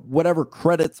whatever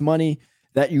credits money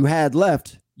that you had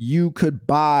left, you could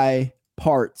buy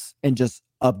parts and just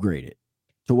upgrade it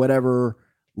to whatever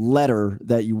letter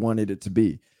that you wanted it to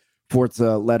be.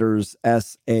 Forza letters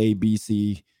S, A, B,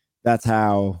 C. That's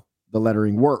how the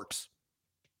lettering works.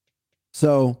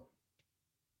 So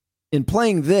in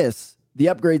playing this, the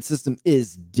upgrade system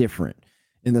is different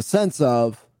in the sense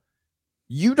of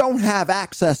you don't have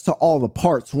access to all the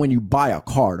parts when you buy a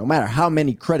car, no matter how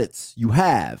many credits you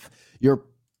have.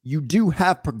 You do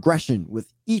have progression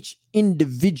with each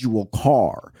individual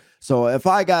car. So if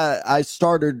I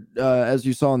started, as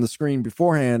you saw on the screen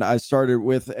beforehand, I started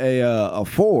with a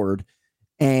Ford,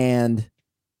 and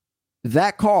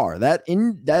that car,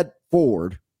 that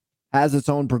Ford has its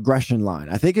own progression line.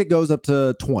 I think it goes up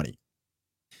to 20.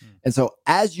 And so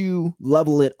as you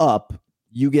level it up,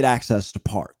 you get access to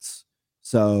parts.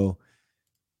 So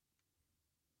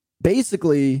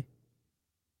basically,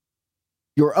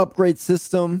 your upgrade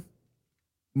system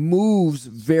moves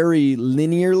very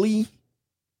linearly,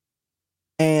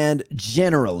 and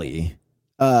generally,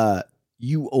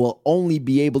 you will only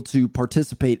be able to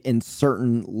participate in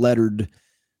certain lettered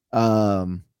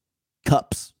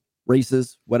cups,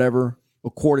 races, whatever,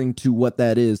 according to what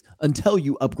that is, until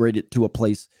you upgrade it to a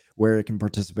place where it can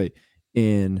participate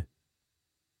in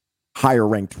higher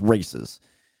ranked races.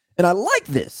 And I like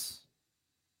this.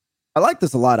 I like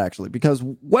this a lot, actually, because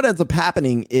what ends up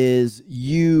happening is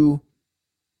you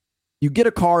get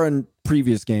a car in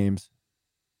previous games,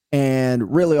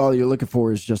 and really all you're looking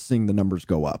for is just seeing the numbers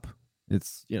go up.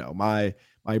 It's, my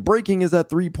braking is at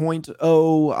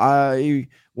 3.0. I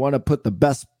want to put the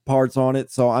best parts on it,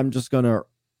 so I'm just going to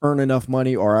earn enough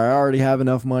money, or I already have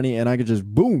enough money, and I could just,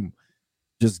 boom,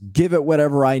 just give it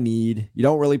whatever I need. You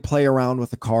don't really play around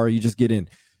with the car. You just get in.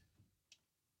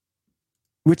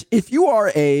 Which, if you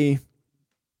are a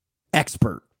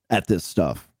expert at this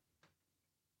stuff,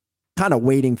 kind of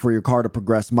waiting for your car to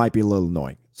progress might be a little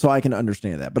annoying. So I can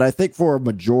understand that. But I think for a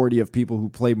majority of people who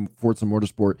play Forza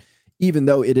Motorsport, even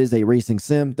though it is a racing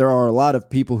sim, there are a lot of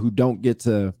people who don't get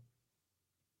to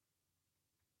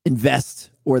invest,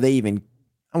 or they even,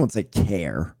 I won't say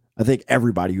care. I think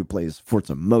everybody who plays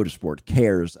Forza Motorsport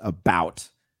cares about,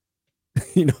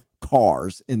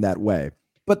 cars in that way.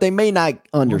 But they may not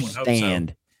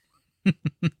understand.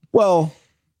 Well,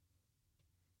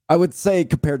 I would say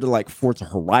compared to like Forza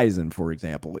Horizon, for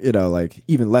example, like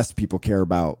even less people care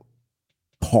about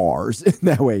cars in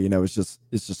that way. It's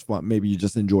just fun. Maybe you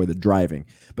just enjoy the driving.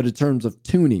 But in terms of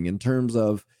tuning, in terms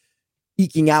of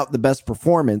eking out the best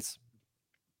performance,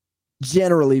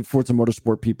 generally Forza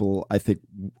Motorsport people, I think,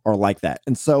 are like that.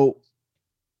 And so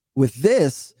with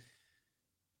this,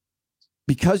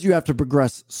 because you have to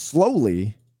progress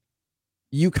slowly,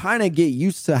 you kind of get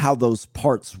used to how those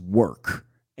parts work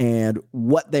and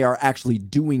what they are actually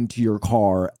doing to your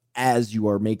car as you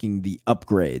are making the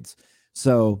upgrades.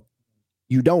 So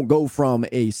you don't go from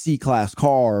a C-class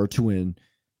car to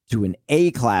an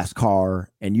A-class car,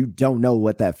 and you don't know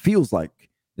what that feels like.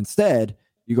 Instead,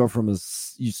 you go from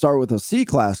you start with a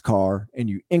C-class car, and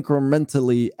you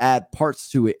incrementally add parts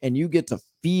to it, and you get to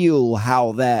feel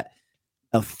how that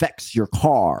affects your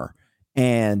car,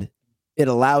 and it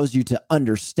allows you to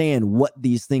understand what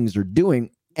these things are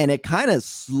doing, and it kind of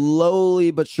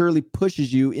slowly but surely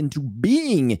pushes you into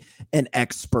being an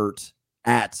expert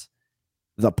at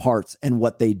the parts and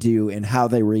what they do and how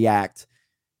they react.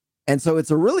 And so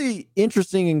it's a really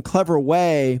interesting and clever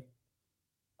way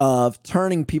of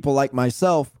turning people like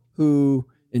myself, who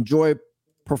enjoy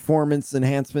performance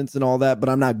enhancements and all that, but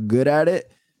I'm not good at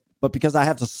it. But because I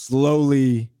have to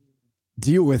slowly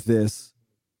deal with this,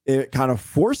 it kind of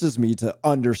forces me to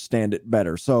understand it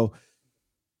better. So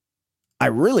I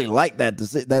really like that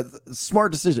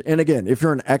smart decision. And again, if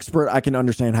you're an expert, I can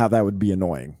understand how that would be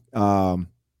annoying.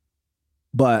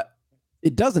 But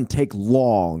it doesn't take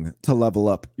long to level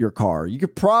up your car. You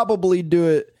could probably do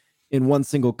it in one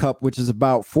single cup, which is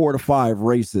about 4 to 5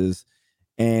 races,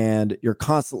 and you're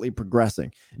constantly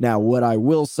progressing. Now, what I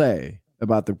will say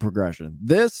about the progression,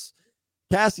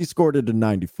 Cassie scored it a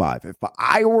 95. If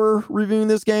I were reviewing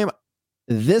this game,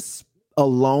 this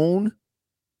alone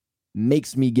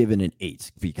makes me give it an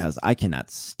 8, because I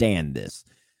cannot stand this.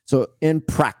 So in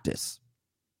practice,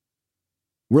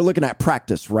 we're looking at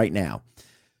practice right now.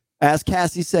 As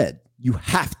Cassie said, you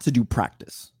have to do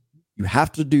practice. You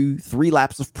have to do 3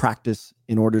 laps of practice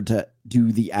in order to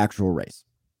do the actual race.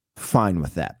 Fine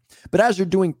with that. But as you're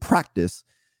doing practice,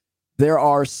 there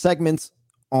are segments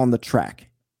on the track.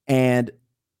 And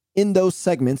in those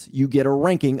segments, you get a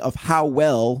ranking of how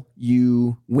well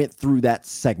you went through that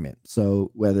segment.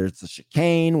 So whether it's a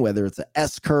chicane, whether it's an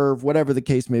S curve, whatever the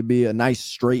case may be, a nice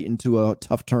straight into a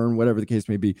tough turn, whatever the case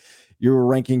may be, your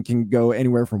ranking can go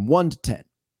anywhere from 1 to 10.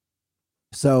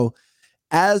 So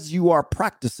as you are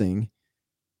practicing,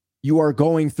 you are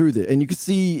going through this. And you can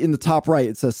see in the top right,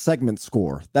 it says segment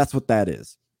score. That's what that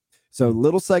is. So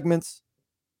little segments,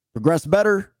 progress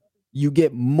better, you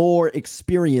get more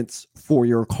experience for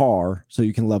your car so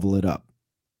you can level it up.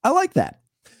 I like that.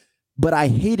 But I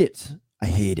hate it. I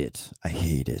hate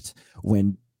it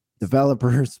when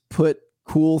developers put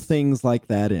cool things like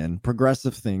that in,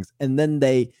 progressive things, and then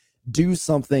they do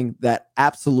something that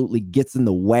absolutely gets in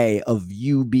the way of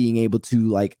you being able to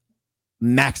like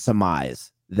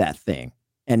maximize that thing.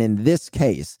 And in this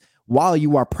case, while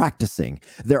you are practicing,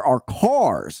 there are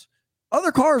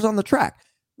other cars on the track,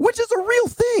 which is a real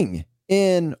thing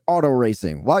in auto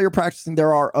racing. While you're practicing,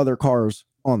 there are other cars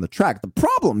on the track. The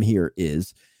problem here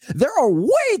is there are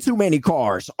way too many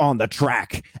cars on the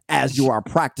track as you are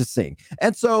practicing.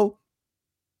 And so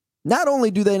not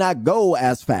only do they not go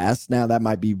as fast, now that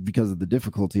might be because of the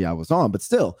difficulty I was on, but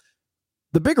still,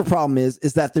 the bigger problem is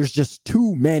that there's just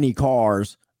too many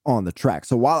cars on the track.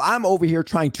 So while I'm over here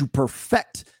trying to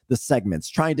perfect the segments,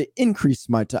 trying to increase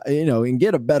my time, and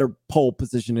get a better pole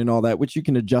position and all that, which you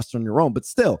can adjust on your own. But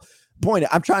still, point,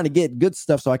 I'm trying to get good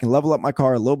stuff so I can level up my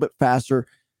car a little bit faster,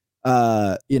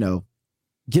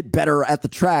 get better at the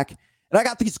track. And I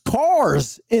got these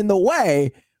cars in the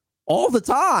way all the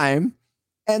time.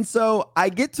 And so I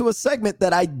get to a segment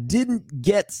that I didn't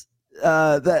get,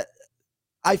 that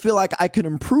I feel like I could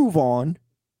improve on.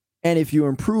 And if you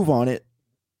improve on it,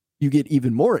 you get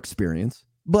even more experience.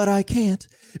 But I can't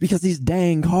because these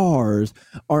dang cars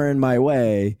are in my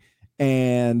way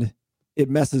and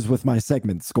it messes with my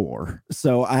segment score.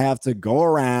 So I have to go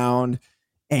around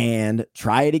and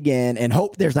try it again and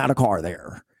hope there's not a car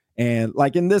there. And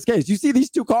like in this case, you see these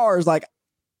two cars, like,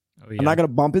 I'm not going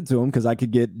to bump into them because I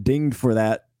could get dinged for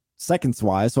that seconds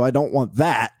wise. So I don't want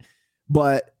that.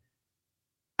 But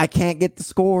I can't get the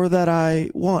score that I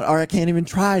want, or I can't even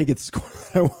try to get the score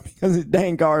that I want because the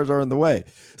dang cars are in the way.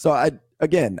 So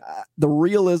again, the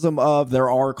realism of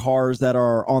there are cars that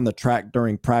are on the track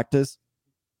during practice,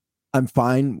 I'm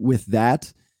fine with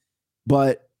that.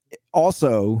 But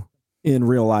also in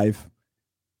real life,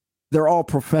 they're all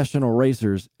professional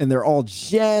racers and they're all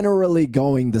generally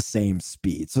going the same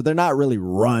speed. So they're not really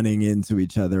running into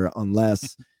each other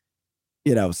unless,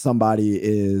 somebody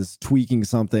is tweaking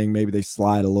something. Maybe they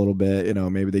slide a little bit,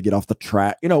 maybe they get off the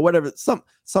track, whatever,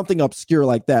 something obscure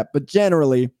like that. But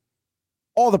generally,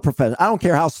 all the professionals, I don't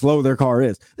care how slow their car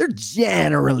is, they're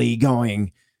generally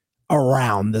going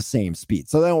around the same speed.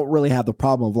 So they don't really have the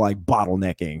problem of like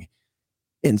bottlenecking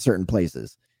in certain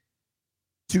places.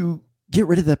 To get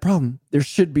rid of that problem, there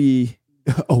should be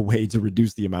a way to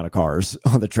reduce the amount of cars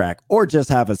on the track or just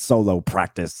have a solo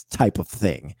practice type of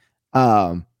thing.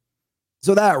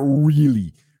 So that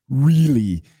really,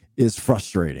 really is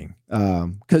frustrating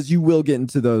because you will get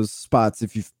into those spots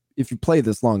if you play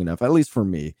this long enough, at least for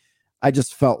me. I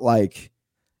just felt like,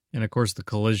 and of course the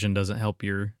collision doesn't help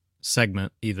your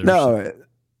segment either.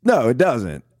 No, it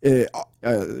doesn't.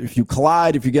 If you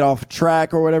collide, if you get off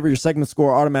track or whatever, your segment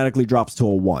score automatically drops to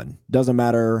a 1. Doesn't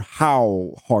matter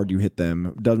how hard you hit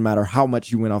them. Doesn't matter how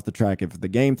much you went off the track. If the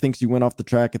game thinks you went off the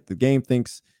track, if the game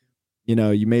thinks,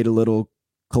 you made a little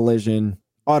collision,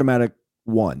 automatic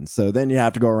 1. So then you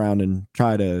have to go around and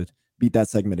try to beat that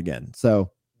segment again.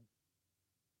 So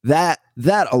that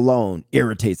alone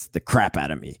irritates the crap out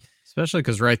of me. Especially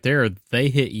because right there, they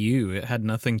hit you. It had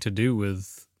nothing to do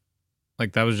with,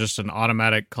 like, that was just an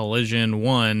automatic collision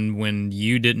one when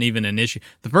you didn't even initiate.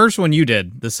 The first one you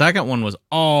did. The second one was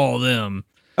all them.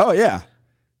 Oh, yeah.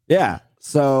 Yeah.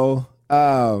 So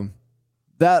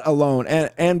that alone,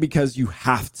 and because you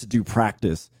have to do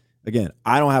practice, again,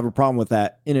 I don't have a problem with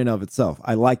that in and of itself.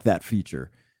 I like that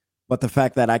feature. But the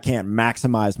fact that I can't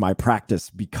maximize my practice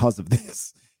because of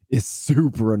this is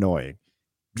super annoying.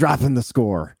 Dropping the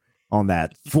score on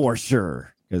that for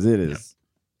sure, because it is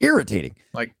irritating.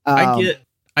 Like, I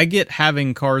get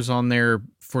having cars on there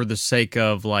for the sake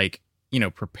of, like,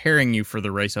 preparing you for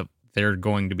the race of there are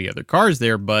going to be other cars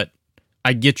there, but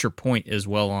I get your point as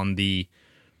well on the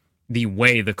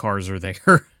way the cars are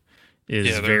there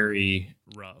is very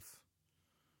rough.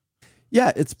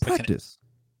 Yeah, it's practice.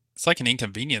 It's like an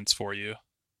inconvenience for you.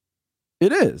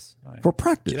 It is for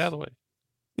practice. Get out of the way.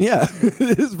 Yeah,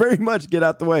 it is very much get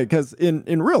out the way, because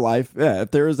in real life, yeah,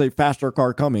 if there is a faster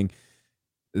car coming,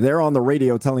 they're on the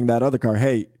radio telling that other car,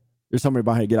 "Hey, there's somebody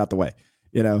behind you, get out the way,"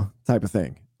 type of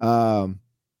thing.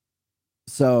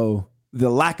 So the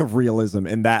lack of realism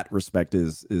in that respect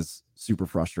is super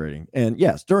frustrating. And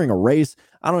yes, during a race,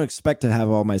 I don't expect to have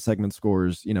all my segment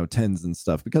scores, tens and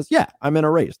stuff, because yeah, I'm in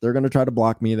a race. They're going to try to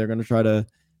block me. They're going to try to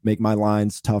make my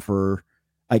lines tougher.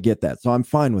 I get that. So I'm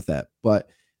fine with that. But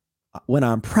when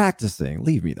I'm practicing,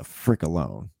 leave me the frick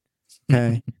alone.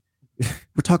 Okay.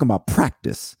 We're talking about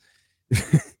practice.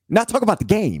 Not talk about the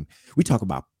game. We talk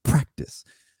about practice.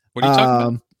 What are you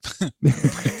talking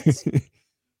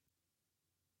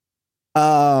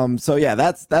about? So yeah,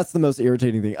 that's the most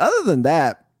irritating thing. Other than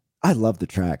that, I love the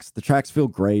tracks. The tracks feel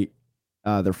great.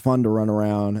 They're fun to run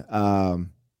around.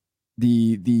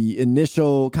 The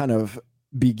initial kind of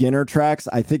beginner tracks,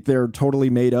 I think they're totally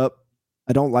made up.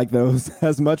 I don't like those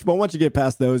as much, but once you get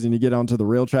past those and you get onto the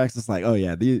real tracks, it's like, oh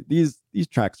yeah, these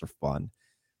tracks are fun.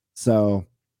 So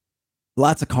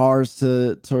lots of cars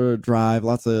to drive,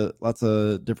 lots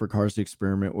of different cars to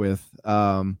experiment with.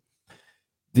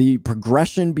 The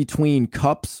progression between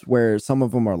cups, where some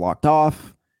of them are locked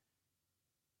off,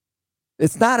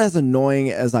 it's not as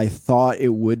annoying as I thought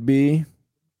it would be,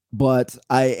 but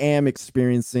I am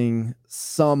experiencing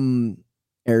some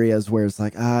areas where it's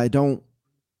like, I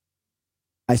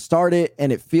start it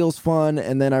and it feels fun,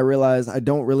 and then I realize I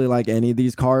don't really like any of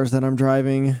these cars that I'm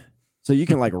driving. So you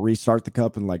can like restart the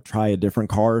cup and like try a different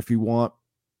car if you want.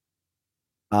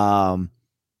 But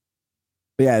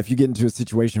yeah, if you get into a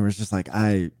situation where it's just like,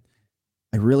 I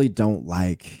really don't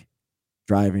like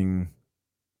driving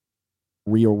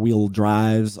rear wheel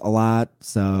drives a lot,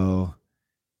 so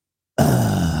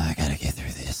I gotta get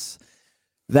through this.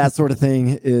 That sort of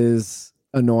thing is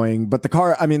annoying. But the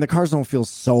cars don't feel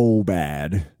so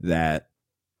bad that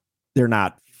they're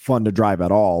not fun to drive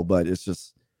at all, but it's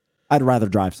just, I'd rather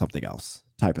drive something else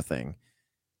type of thing.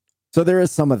 So there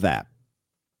is some of that.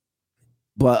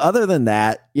 But other than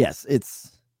that, yes,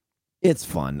 it's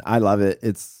fun. I love it.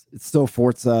 It's still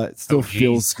Forza. It still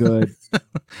feels good.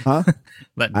 Huh?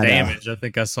 That damage, I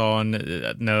think I saw on.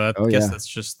 No, I guess that's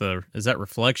just is that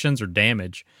reflections or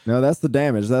damage? No, that's the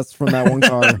damage. That's from that one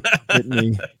car hitting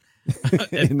me.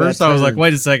 At first, I was like,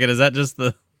 wait a second, is that just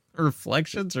the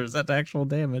reflections or is that the actual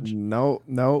damage? No.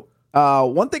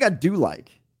 One thing I do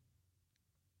like,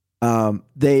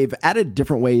 they've added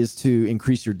different ways to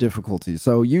increase your difficulty.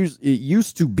 So it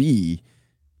used to be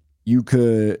you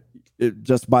could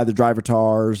just by the driver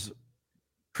tars,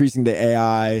 increasing the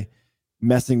AI,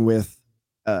 messing with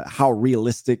how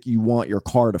realistic you want your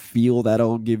car to feel.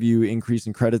 That'll give you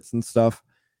increasing credits and stuff.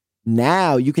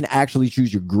 Now you can actually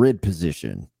choose your grid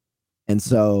position. And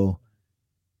so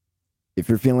if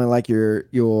you're feeling like you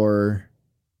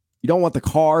don't want the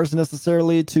cars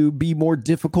necessarily to be more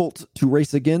difficult to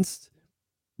race against,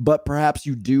 but perhaps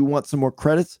you do want some more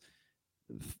credits,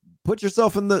 put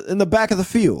yourself in the back of the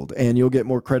field and you'll get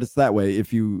more credits that way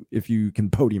if you can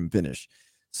podium finish.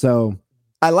 So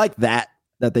I like that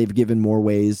they've given more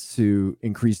ways to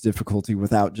increase difficulty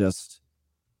without just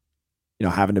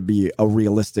having to be a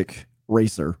realistic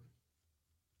racer.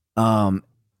 And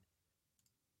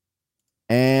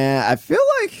I feel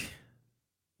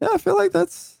like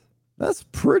that's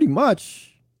pretty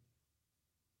much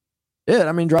it.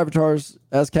 I mean, driver tars,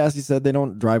 as Cassie said, they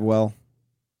don't drive well.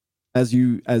 As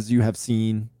you have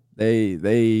seen,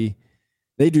 they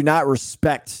do not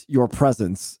respect your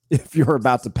presence if you're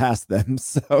about to pass them.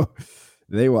 So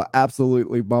they will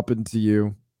absolutely bump into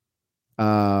you.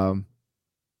 But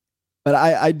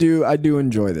I do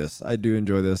enjoy this. I do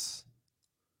enjoy this.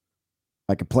 If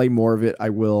I could play more of it, I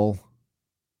will.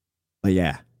 But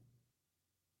yeah,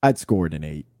 I'd score it an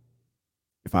 8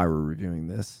 if I were reviewing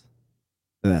this.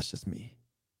 But that's just me.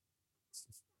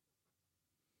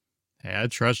 Hey, I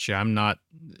trust you. I'm not.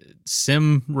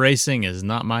 Sim racing is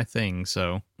not my thing.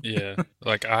 So yeah,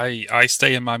 like I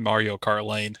stay in my Mario Kart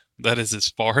lane. That is as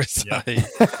far as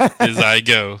I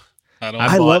go.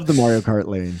 I love the Mario Kart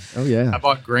lane. Oh yeah, I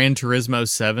bought Gran Turismo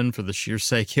 7 for the sheer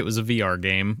sake it was a VR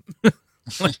game.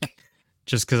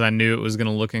 Just because I knew it was going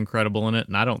to look incredible in it,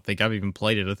 and I don't think I've even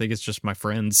played it. I think it's just my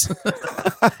friends.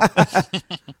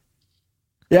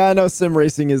 Yeah, I know sim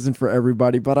racing isn't for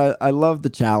everybody, but I love the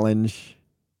challenge.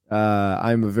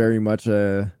 I'm a very much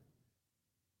a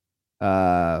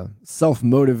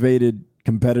self-motivated,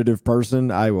 competitive person.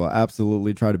 I will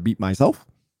absolutely try to beat myself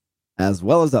as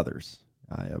well as others.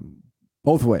 I am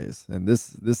both ways, and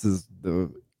this is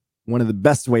one of the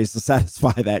best ways to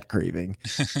satisfy that craving.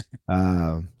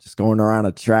 Just going around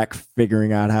a track,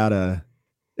 figuring out how to,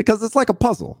 because it's like a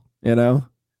puzzle,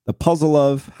 the the puzzle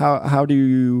of how do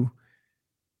you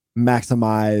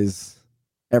maximize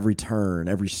every turn,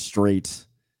 every straight,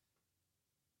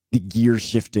 the gear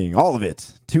shifting, all of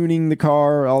it, tuning the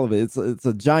car, all of it. It's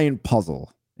a giant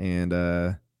puzzle, and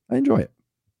I enjoy it.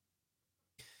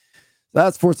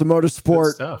 That's Forza Motorsport.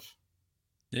 Good stuff.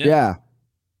 Yeah.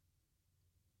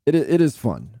 It is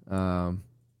fun.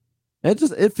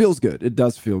 It feels good. It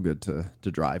does feel good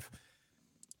to drive.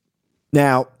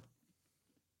 Now,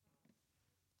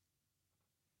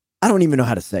 I don't even know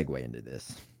how to segue into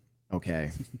this. Okay.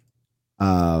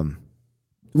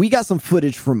 We got some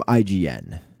footage from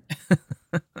IGN.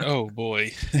 Oh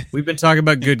boy. We've been talking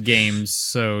about good games,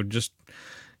 so just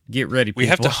get ready, people. We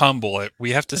have to humble it.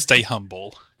 We have to stay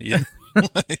humble. Yeah.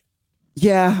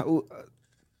 Yeah. You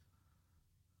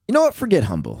know what? Forget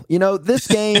humble. You know, this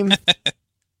game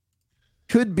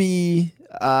could be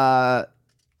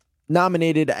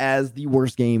nominated as the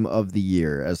worst game of the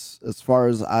year, as far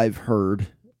as I've heard.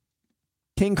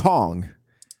 King Kong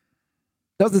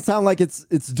doesn't sound like it's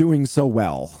doing so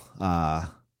well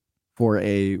for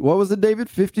a, what was it, David?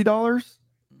 $50?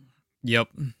 Yep.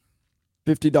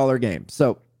 $50 game.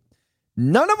 So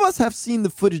none of us have seen the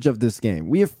footage of this game.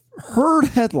 We have heard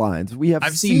headlines.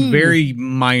 I've seen very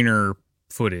minor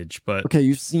footage, but okay,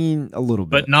 you've seen a little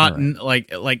bit, but not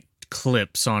right. like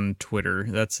clips on Twitter.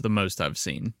 That's the most I've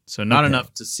seen. So not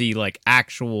enough to see like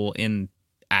actual in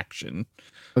action.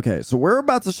 Okay, so we're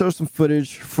about to show some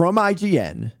footage from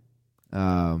IGN.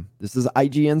 This is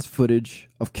IGN's footage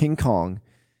of King Kong.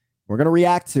 We're gonna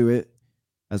react to it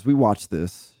as we watch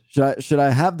this. Should I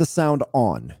have the sound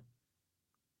on?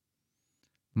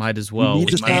 Might as well.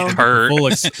 Might as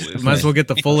well get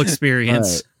the full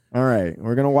experience. All right.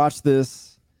 We're gonna watch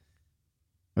this.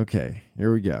 Okay,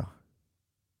 here we go.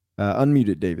 Unmute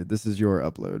it, David. This is your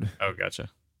upload. Oh, gotcha.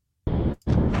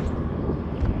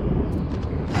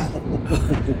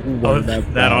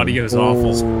 That audio is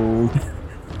awful.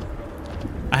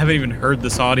 I haven't even heard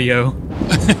this audio.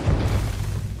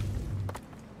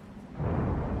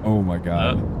 Oh my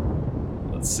god.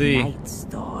 Let's see. Night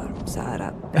storms are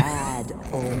a bad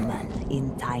omen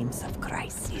in times of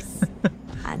crisis.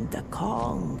 And the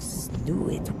Kongs knew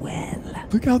it well.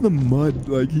 Look how the mud,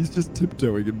 like he's just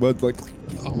tiptoeing and mud's like.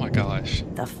 Oh my gosh.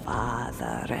 The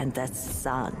father and the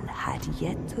son had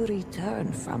yet to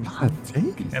return from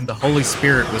hunting. And the Holy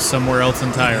Spirit was somewhere else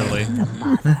entirely. The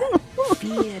mother,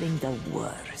 fearing the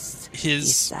worst,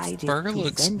 His fur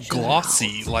looks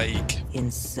glossy, like in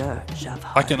search of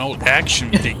an old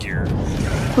action figure.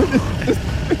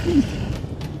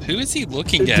 Who is he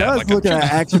looking It at? does look at an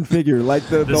action figure, like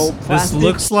the old plastic. This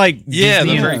looks like Yeah,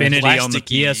 Disney the Infinity on the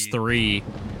plasticky- PS3.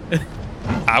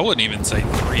 I wouldn't even say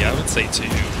 3. I would say 2.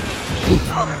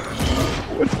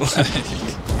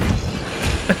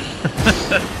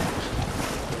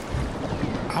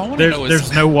 I want to know.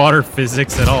 There's no water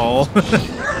physics at all.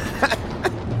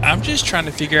 I'm just trying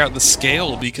to figure out the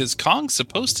scale because Kong's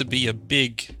supposed to be a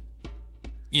big,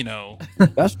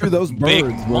 That's true. Those birds. big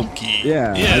were- monkey.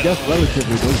 Yeah, I guess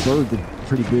relatively, those birds are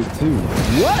pretty big too.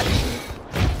 What?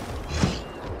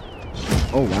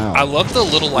 Oh wow! I love the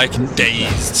little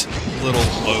dazed little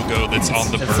logo that's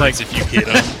on the It's birds like- if you hit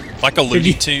them, like a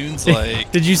Looney Tunes.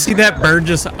 Like, Did you see that bird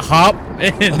just hop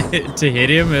and to hit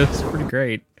him? It was pretty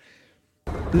great.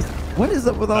 What is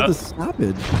up with all this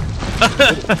stoppage?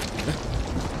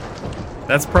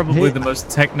 That's probably Hey. the most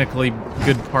technically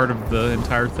good part of the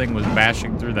entire thing, was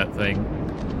bashing through that thing.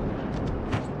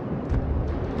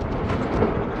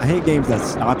 I hate games that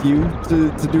stop you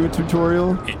to do a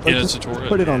tutorial. In a just tutorial,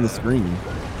 put it on the yeah. screen.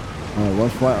 All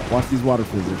right, watch these water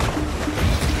physics.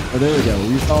 Oh, there we go.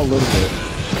 We saw a little bit.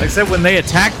 Like I said, when they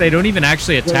attack, they don't even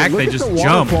actually attack, Look they at just the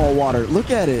jump. waterfall water. Look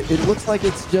at it. It looks like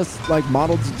it's just like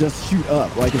modeled to just shoot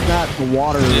up. Like it's not the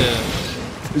water. yeah.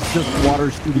 It's just water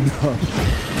shooting up.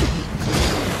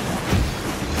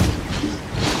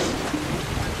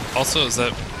 Also, is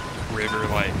that river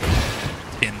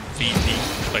 10 feet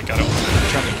deep? Like, I don't. I'm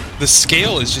trying to. The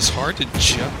scale is just hard to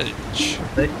judge.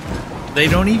 They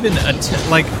don't even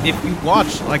like, if you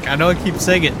watch, like, I know I keep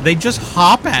saying it, they just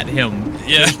hop at him.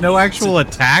 Yeah. There's no actual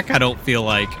attack, I don't feel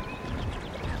like.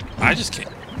 I just can't.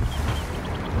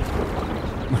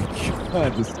 Oh my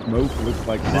god, the smoke looks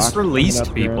like This rock coming released up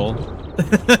there. people.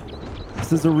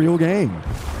 This is a real game.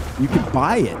 You can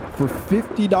buy it for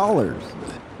 $50.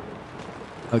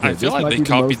 Okay, I feel this like might they be the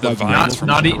copied most, the like, vines Not, from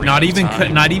not even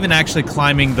Time. not even actually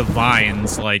climbing the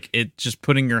vines, like it just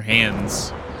putting your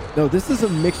hands. No, this is a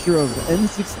mixture of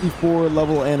N64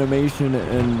 level animation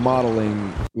and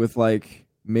modeling with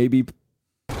maybe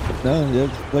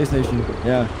PlayStation.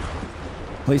 Yeah.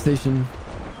 PlayStation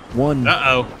 1.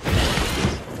 Uh-oh.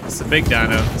 It's a big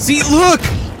dino. See, look!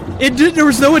 It did. There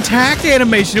was no attack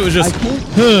animation. It was just.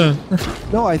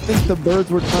 No, I think the birds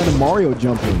were trying to Mario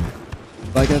jump him.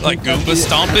 Like Goomba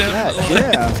stomp him?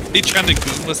 Yeah. He trying to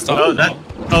Goomba stomp him.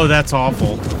 Oh, that's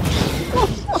awful.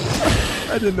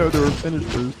 I didn't know there were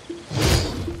finishers.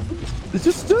 They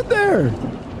just stood there,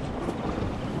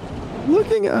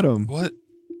 looking at him. What?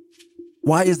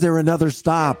 Why is there another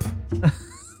stop?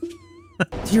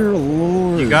 Dear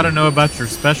Lord. You gotta know about your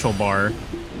special bar.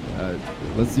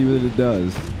 Let's see what it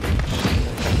does.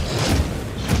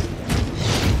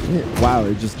 Wow,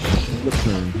 it just flip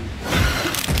turned.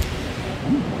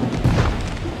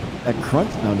 That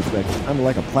crunch sound effect sounded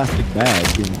like a plastic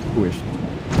bag being squished.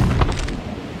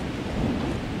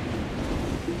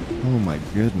 Oh my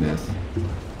goodness.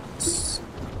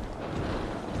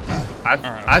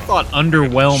 I thought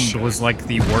underwhelmed was like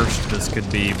the worst this could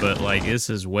be, but like this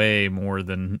is way more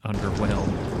than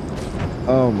underwhelmed.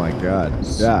 Oh my god.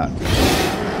 Yeah.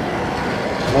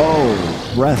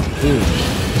 Oh, breath too.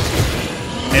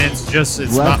 And it's Breath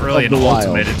not really of an the Wild.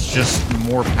 ultimate, it's just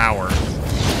more power.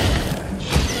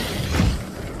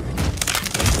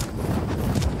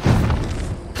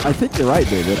 I think you're right,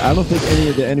 David. I don't think any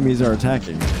of the enemies are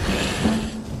attacking.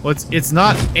 Well, it's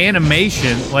not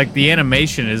animation. Like the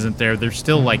animation isn't there. They're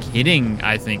still like hitting.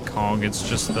 I think Kong. It's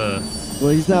just the.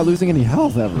 Well, he's not losing any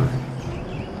health ever.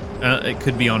 It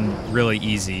could be on really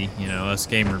easy. You know, us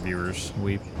game reviewers,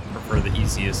 we prefer the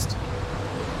easiest.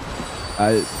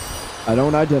 I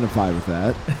don't identify with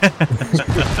that.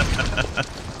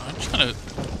 I'm trying to.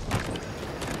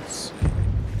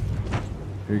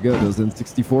 Here you go. Those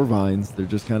N64 vines. They're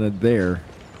just kind of there.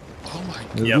 Oh my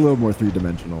It's Yep. a little more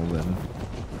three-dimensional than.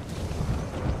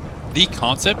 The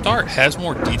concept art has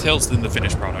more details than the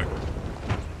finished product.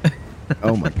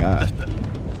 Oh my gosh.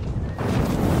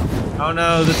 Oh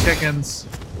no, the chickens.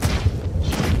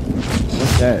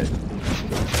 Okay.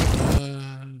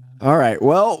 All right.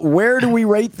 Well, where do we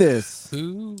rate this?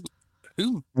 Who?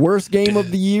 Worst game of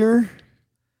the year?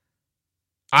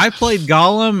 I played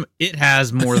Gollum. It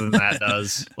has more than that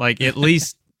does. Like at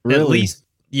least, Really?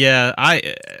 yeah.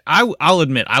 I'll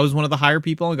admit I was one of the higher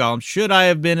people on Gollum. Should I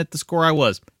have been at the score I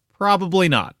was? Probably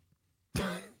not.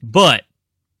 But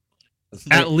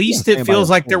at least it feels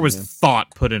like there was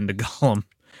thought put into Gollum.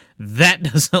 That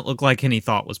doesn't look like any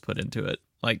thought was put into it.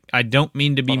 Like, I don't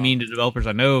mean to be mean to developers.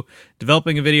 I know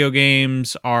developing a video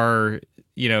games are,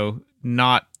 you know,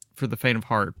 not for the faint of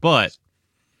heart, but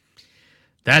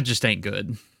that just ain't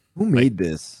good. Who made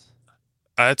this?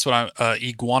 That's what I'm.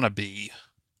 Iguana Bee.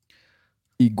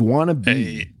 Iguana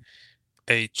Bee.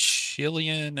 A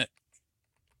Chilean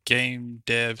game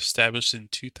dev established in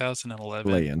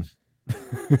 2011. Playing.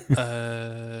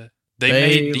 They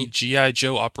made the G.I.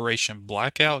 Joe Operation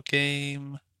Blackout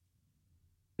game.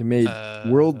 They made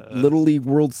Little League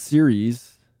World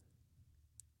Series.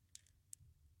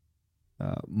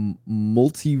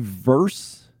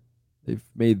 Multiverse. They've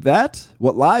made that.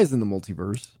 What Lies in the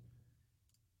Multiverse?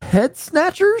 Head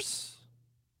Snatchers.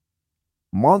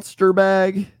 Monster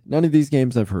Bag. None of these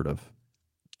games I've heard of.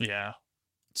 Yeah.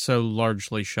 So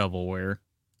largely shovelware.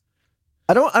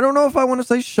 I don't know if I want to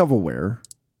say shovelware.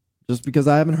 Just because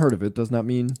I haven't heard of it does not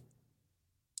mean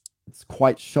it's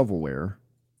quite shovelware.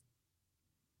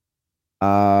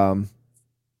 That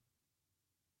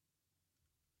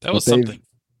was something.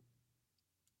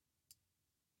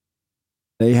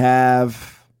 They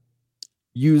have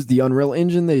used the Unreal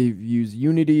Engine. They've used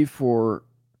Unity for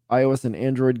iOS and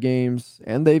Android games,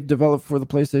 and they've developed for the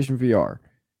PlayStation VR.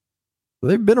 So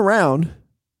they've been around.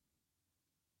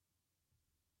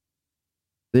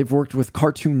 They've worked with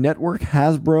Cartoon Network,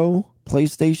 Hasbro,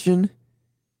 PlayStation,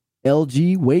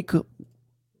 LG,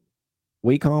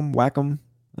 Wacom.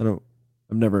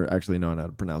 I've never actually known how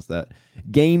to pronounce that.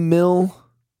 Game Mill,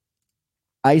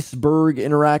 Iceberg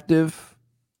Interactive.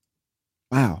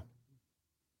 Wow.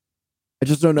 I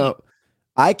just don't know.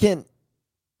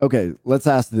 Okay, let's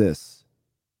ask this.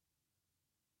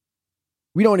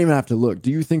 We don't even have to look.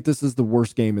 Do you think this is the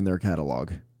worst game in their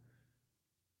catalog?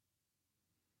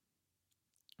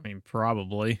 I mean,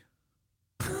 probably.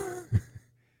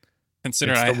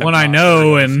 Considering It's the one I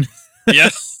know, and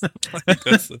yes,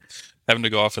 having to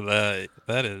go off of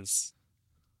that is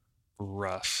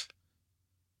rough,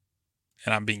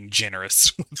 and I'm being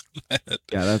generous with that.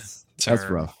 Yeah, that's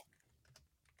term. rough.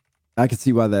 I can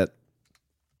see why that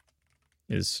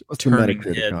is What's the turning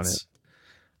Metacritic on heads.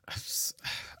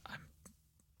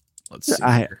 Let's see.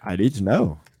 I need to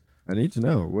know.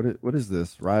 What is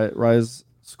this? Rise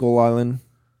Skull Island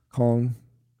Kong.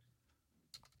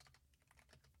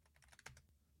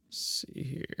 Let's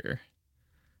see here.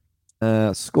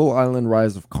 Skull Island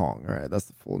Rise of Kong. All right, that's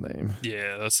the full name.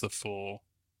 Yeah, that's the full.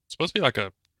 It's supposed to be like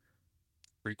a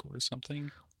prequel or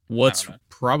something. What's know.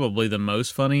 probably the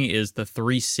most funny is the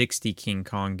 360 King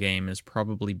Kong game is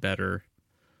probably better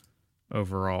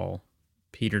overall.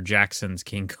 Peter Jackson's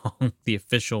King Kong, the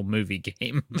official movie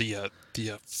game. The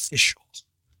official.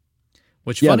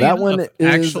 Which Yeah, funny that enough, one is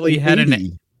actually an had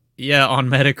 80. on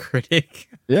Metacritic.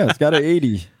 Yeah, it's got an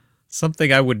 80.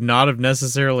 Something I would not have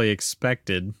necessarily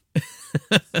expected.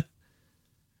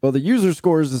 Well, the user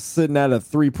scores is sitting at a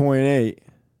 3.8.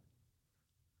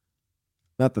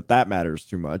 Not that that matters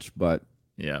too much, but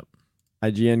Yep.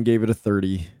 IGN gave it a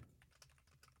 30.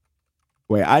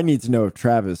 Wait, I need to know if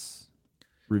Travis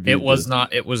reviewed It was this.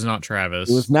 not. It was not Travis.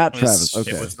 It was not It was- Travis.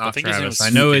 Okay. It was I not think his name Travis. was I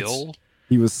know Phil.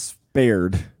 He was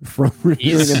spared from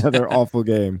reviewing He's- another awful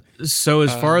game. So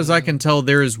as far as I can tell,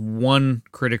 there is one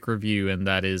critic review, and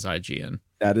that is IGN.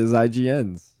 That is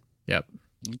IGN's. Yep.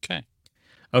 Okay.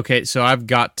 Okay, so I've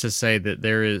got to say that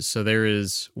there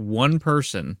is one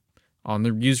person on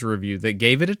the user review that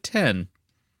gave it a 10.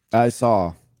 I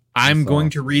saw. I'm saw. going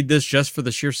to read this just for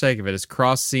the sheer sake of it. It's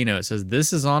Cross Cino. It says,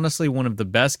 "This is honestly one of the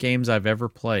best games I've ever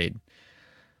played."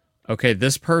 Okay,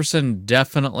 this person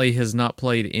definitely has not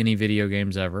played any video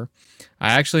games ever.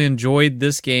 I actually enjoyed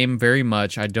this game very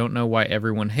much. I don't know why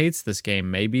everyone hates this game.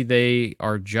 Maybe they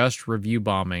are just review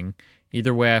bombing.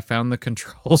 Either way, I found the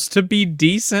controls to be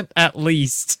decent at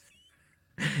least.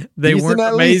 They Decent weren't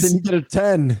at least, amazing. and you get a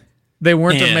 10. They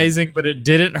weren't Yeah. amazing, but it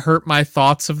didn't hurt my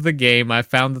thoughts of the game. I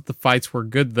found that the fights were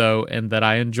good, though, and that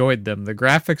I enjoyed them. The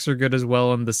graphics are good as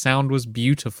well, and the sound was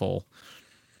beautiful.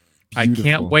 I can't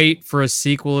Beautiful. wait for a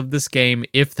sequel of this game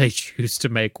if they choose to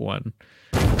make one.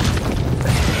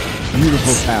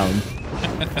 Beautiful sound.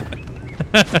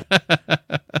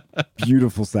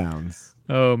 Beautiful sounds.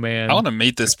 Oh, man. I want to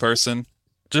meet this person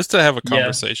just to have a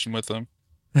conversation with them.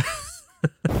 Just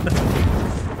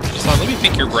like, let me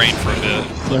pick your brain for a bit.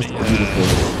 That's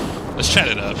beautiful. Let's chat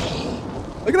it up.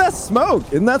 Look at that smoke.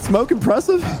 Isn't that smoke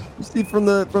impressive? You see from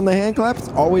the hand clap, it's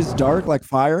always dark like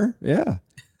fire. Yeah.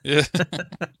 Yeah.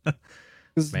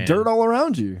 There's Man. dirt all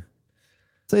around you.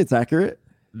 Say it's accurate.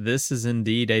 This is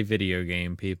indeed a video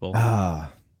game, people.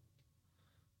 Ah.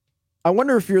 I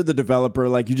wonder if you're the developer,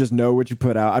 like you just know what you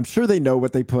put out. I'm sure they know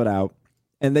what they put out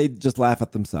and they just laugh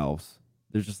at themselves.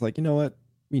 They're just like, you know what?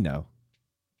 We know.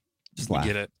 Just We laugh.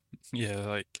 get it. Yeah,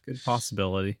 like Good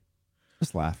possibility.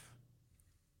 Just laugh.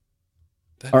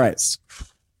 that All right. is-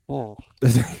 Oh,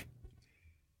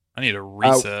 I need a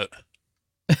reset.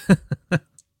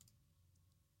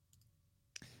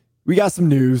 We got some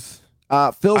news.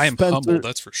 Phil I am Spencer. humbled,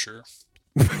 that's for sure.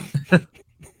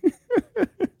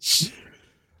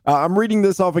 I'm reading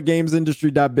this off of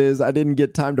gamesindustry.biz. I didn't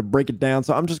get time to break it down,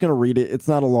 so I'm just going to read it. It's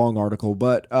not a long article,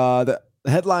 but the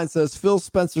headline says Phil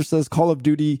Spencer says Call of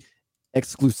Duty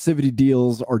exclusivity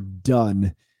deals are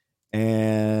done.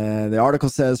 And the article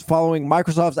says following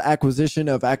Microsoft's acquisition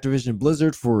of Activision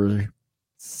Blizzard for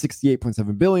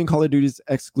 $68.7 billion, Call of Duty's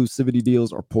exclusivity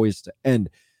deals are poised to end.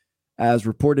 As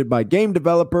reported by Game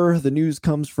Developer, the news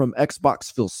comes from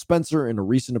Xbox Phil Spencer in a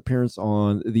recent appearance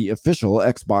on the official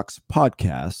Xbox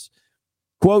podcast.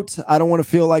 Quote, "I don't want to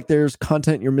feel like there's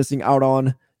content you're missing out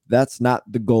on. That's not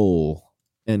the goal,"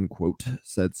 end quote,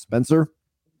 said Spencer.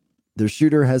 The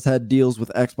shooter has had deals with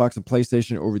Xbox and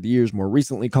PlayStation over the years. More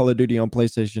recently, Call of Duty on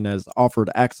PlayStation has offered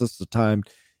access to timed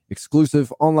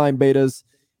exclusive online betas,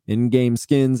 in-game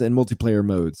skins, and multiplayer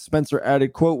modes. Spencer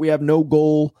added, quote, "We have no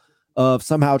goal of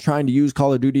somehow trying to use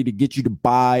Call of Duty to get you to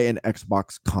buy an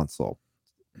Xbox console.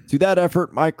 To that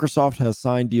effort, Microsoft has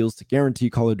signed deals to guarantee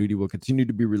Call of Duty will continue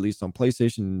to be released on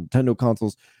PlayStation and Nintendo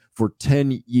consoles for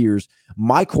 10 years.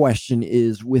 My question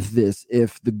is with this,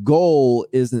 if the goal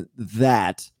isn't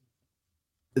that,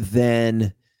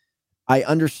 then I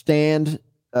understand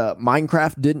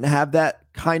Minecraft didn't have that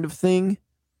kind of thing.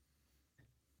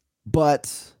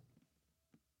 But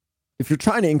if you're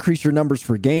trying to increase your numbers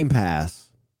for Game Pass,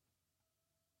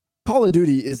 Call of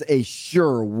Duty is a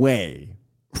sure way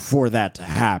for that to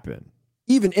happen.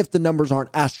 Even if the numbers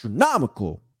aren't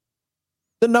astronomical,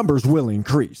 the numbers will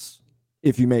increase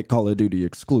if you make Call of Duty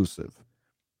exclusive.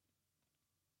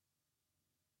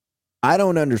 I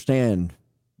don't understand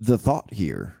the thought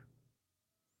here.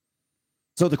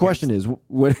 So the question is,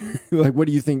 what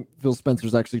do you think Phil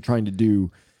Spencer's actually trying to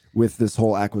do with this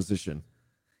whole acquisition?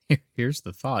 Here's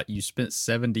the thought: you spent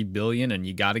 $70 billion, and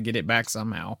you got to get it back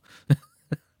somehow.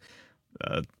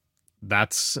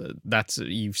 That's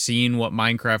you've seen what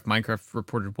Minecraft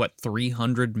reported, what,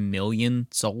 300 million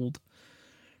sold.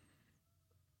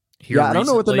 Here I don't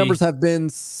know what the recently. numbers have been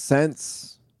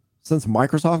since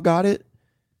Microsoft got it.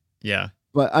 Yeah,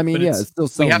 But I mean, but it's still we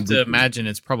selling. have to imagine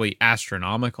it's probably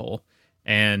astronomical.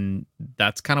 And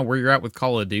that's kind of where you're at with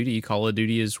Call of Duty. Call of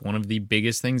Duty is one of the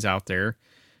biggest things out there.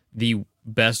 The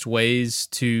best ways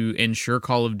to ensure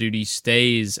Call of Duty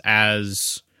stays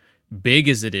as big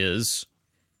as it is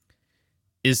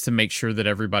to make sure that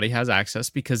everybody has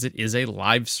access, because it is a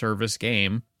live service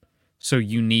game. So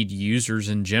you need users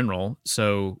in general.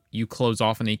 So you close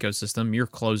off an ecosystem, you're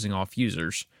closing off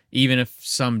users. Even if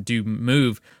some do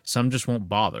move, some just won't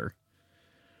bother.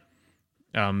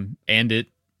 And it,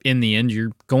 in the end,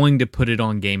 you're going to put it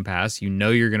on Game Pass. You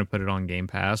know you're going to put it on Game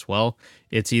Pass. Well,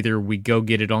 it's either we go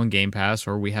get it on Game Pass,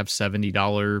 or we have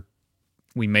 $70,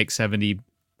 we make 70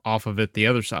 off of it the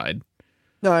other side.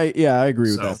 No, I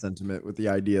agree with that sentiment, with the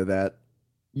idea that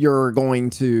you're going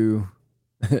to,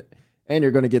 and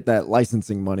you're going to get that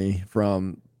licensing money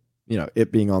from,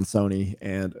 it being on Sony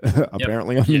and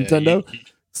apparently on Nintendo.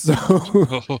 So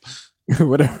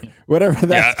whatever that.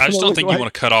 Yeah, I just don't think you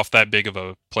want to cut off that big of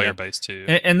a player base too.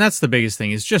 And that's the biggest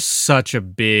thing. It's just such a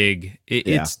big.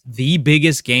 It's the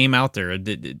biggest game out there.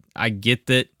 I get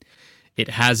that it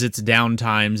has its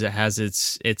downtimes, it has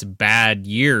its bad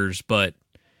years, but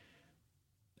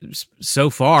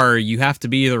so far you have to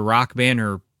be either Rock Band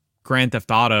or Grand Theft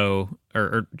Auto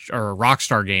or a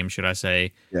Rockstar game, should I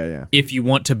say? Yeah. If you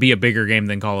want to be a bigger game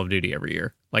than Call of Duty every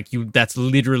year, that's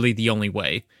literally the only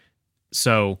way.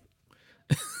 So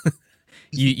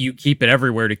you keep it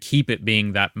everywhere to keep it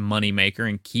being that money maker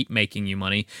and keep making you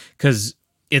money, because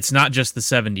it's not just the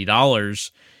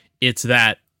 $70. It's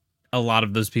that a lot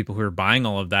of those people who are buying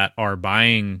all of that are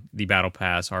buying the Battle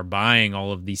Pass, are buying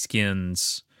all of these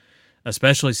skins,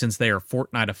 especially since they are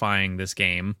Fortniteifying this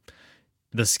game.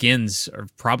 The skins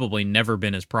have probably never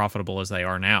been as profitable as they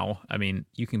are now. I mean,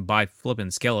 you can buy flipping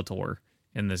Skeletor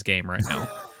in this game right now.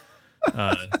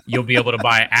 You'll be able to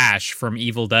buy Ash from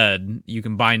Evil Dead. You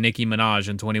can buy Nicki Minaj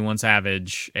and 21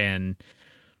 Savage and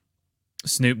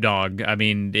Snoop Dogg. I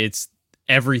mean,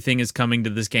 everything is coming to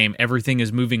this game. Everything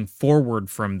is moving forward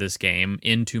from this game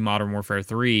into Modern Warfare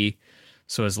 3.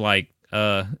 So it's like,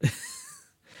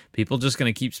 people just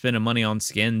going to keep spending money on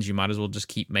skins. You might as well just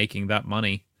keep making that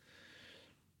money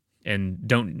and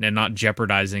not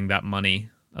jeopardizing that money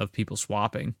of people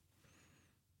swapping.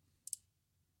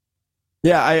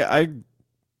 Yeah, I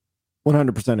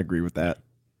 100% agree with that.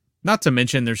 Not to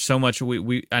mention, there's so much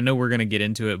I know we're going to get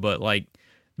into it, but like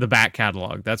the back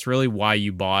catalog, that's really why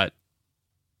you bought,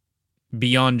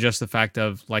 beyond just the fact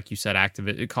of, like you said,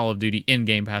 Call of Duty in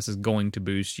Game Pass is going to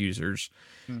boost users.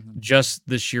 Mm-hmm. Just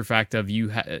the sheer fact of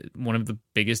one of the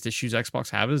biggest issues Xbox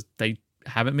have is they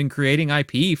haven't been creating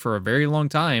IP for a very long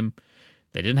time.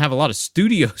 They didn't have a lot of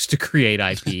studios to create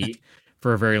IP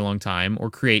for a very long time, or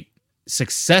create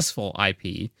successful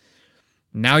IP.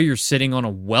 Now you're sitting on a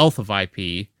wealth of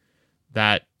IP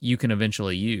that you can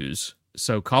eventually use.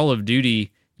 So Call of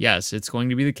Duty, yes, it's going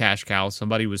to be the cash cow.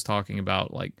 Somebody was talking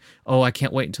about like, oh, I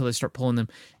can't wait until they start pulling them.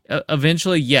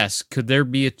 Eventually, yes. Could there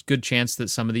be a good chance that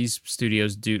some of these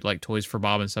studios do, like Toys for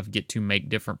Bob and stuff, get to make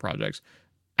different projects?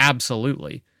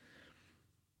 Absolutely.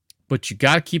 But you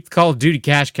got to keep the Call of Duty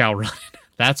cash cow running.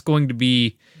 It's going to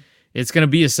be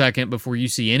a second before you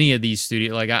see any of these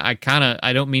studios. Like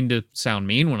I don't mean to sound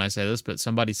mean when I say this, but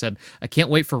somebody said, I can't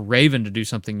wait for Raven to do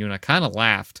something new. And I kind of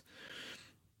laughed,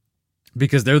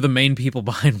 because they're the main people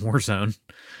behind Warzone.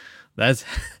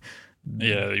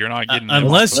 You're not getting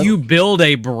unless you build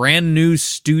a brand new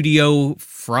studio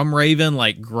from Raven,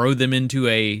 like grow them into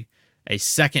a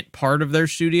second part of their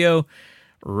studio.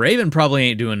 Raven probably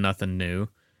ain't doing nothing new.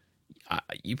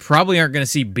 You probably aren't going to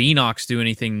see Beanox do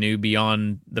anything new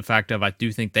beyond the fact of, I do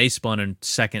think they spun a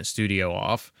second studio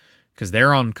off, because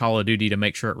they're on Call of Duty to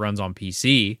make sure it runs on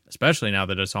PC, especially now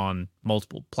that it's on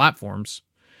multiple platforms.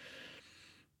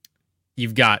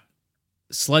 You've got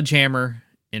Sledgehammer,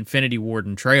 Infinity Ward,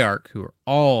 and Treyarch, who are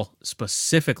all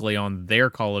specifically on their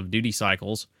Call of Duty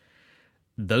cycles.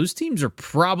 Those teams are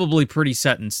probably pretty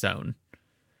set in stone.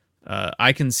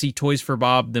 I can see Toys for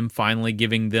Bob, them finally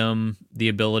giving them the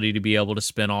ability to be able to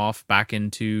spin off back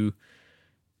into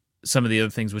some of the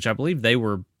other things, which I believe they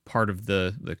were part of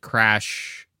the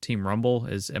Crash Team Rumble.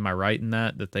 Am I right in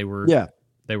that they were? Yeah,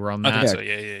 they were on that. I think so.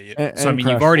 Yeah. So I mean,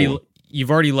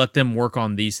 you've already let them work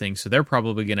on these things, so they're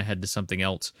probably going to head to something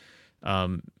else.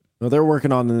 No, they're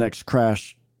working on the next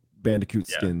Crash Bandicoot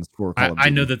skins for Call of Duty. I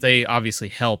know that they obviously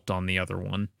helped on the other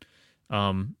one.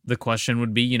 The question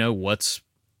would be,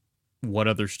 what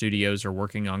other studios are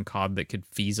working on COD that could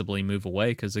feasibly move away?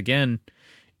 Because again,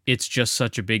 it's just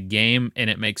such a big game and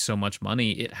it makes so much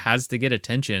money. It has to get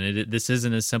attention. This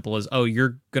isn't as simple as, oh,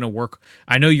 you're going to work.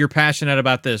 I know you're passionate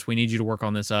about this. We need you to work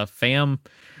on this. Fam,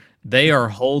 they are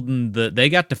holding they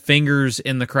got the fingers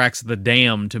in the cracks of the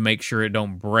dam to make sure it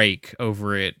don't break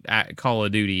over it at Call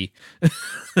of Duty.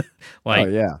 Like, oh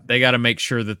yeah, they got to make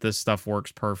sure that this stuff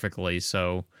works perfectly.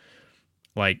 So,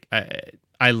 like,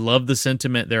 I love the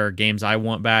sentiment. There are games I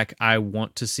want back. I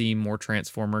want to see more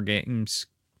Transformer games,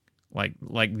 like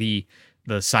the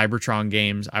Cybertron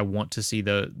games. I want to see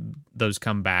those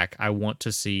come back. I'd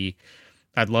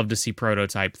love to see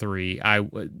Prototype 3.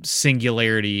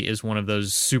 Singularity is one of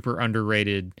those super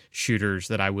underrated shooters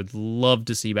that I would love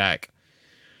to see back.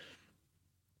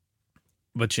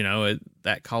 But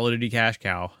that Call of Duty cash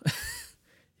cow,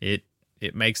 it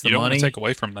makes the You don't want money. to take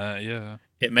away from that, yeah.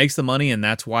 It makes the money, and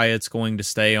that's why it's going to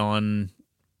stay on.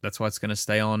 That's why it's going to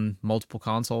stay on multiple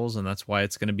consoles, and that's why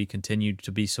it's going to be continued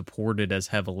to be supported as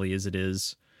heavily as it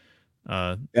is.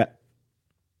 yeah.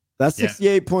 That Yeah.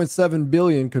 68.7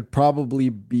 billion could probably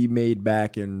be made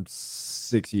back in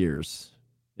 6 years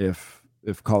if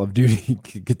Call of Duty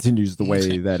continues the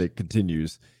way that it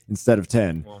continues instead of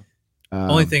 10. Well,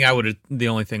 the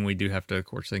only thing we do have to, of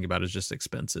course, think about is just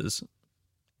expenses,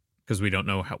 because we don't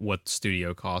know what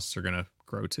studio costs are going to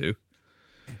grow to.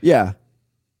 Yeah.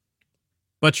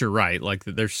 But you're right. Like,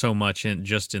 there's so much in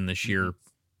the sheer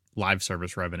live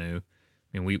service revenue.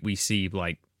 I mean, we see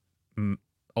like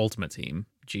Ultimate Team.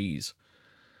 Jeez.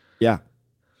 Yeah.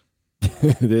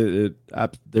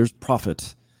 There's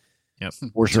profit. Yep.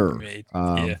 For sure.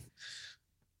 Yeah.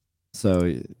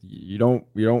 So you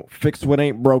don't fix what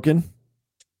ain't broken.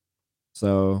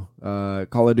 So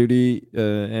Call of Duty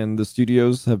and the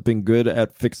studios have been good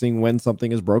at fixing when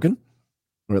something is broken,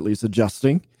 or at least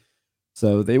adjusting.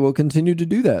 So they will continue to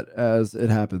do that as it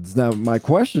happens. Now, my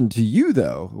question to you,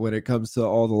 though, when it comes to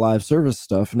all the live service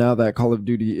stuff, now that Call of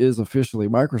Duty is officially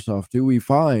Microsoft, do we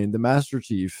find the Master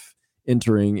Chief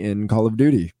entering in Call of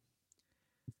Duty?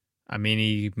 I mean,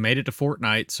 he made it to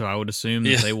Fortnite, so I would assume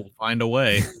that they will find a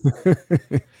way.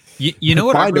 You know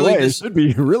what? Find a way. It should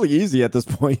be really easy at this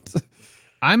point.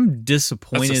 I'm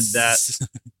disappointed that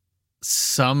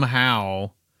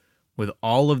somehow, with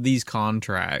all of these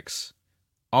contracts,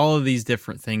 all of these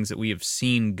different things that we have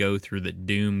seen go through, that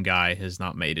Doom guy has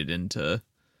not made it into.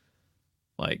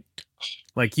 Like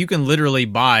you can literally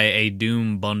buy a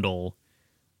Doom bundle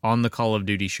on the Call of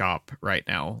Duty shop right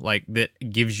now, like, that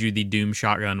gives you the Doom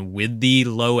shotgun with the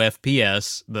low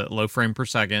FPS, the low frame per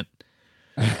second.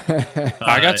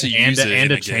 I got to use it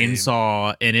and in a a game.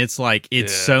 chainsaw, and it's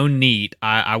so neat.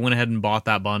 I went ahead and bought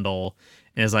that bundle,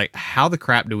 and it's like, how the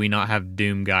crap do we not have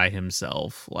Doom guy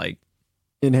himself? Like,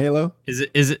 in Halo? Is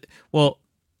it well,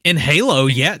 in Halo,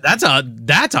 yeah, that's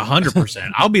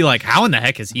 100%. I'll be like, how in the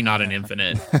heck is he not an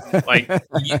Infinite? Like,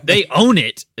 they own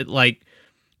it. Like,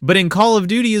 but in Call of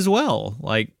Duty as well,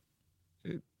 like,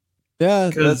 yeah,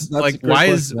 because like, why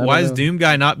is Doom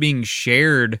guy not being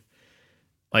shared,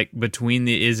 like, between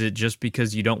is it just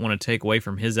because you don't want to take away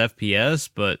from his FPS?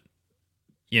 But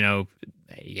he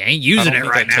ain't using it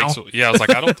right now. I was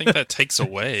like, I don't think that takes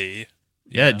away.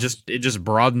 Yeah, it just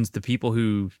broadens the people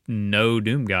who know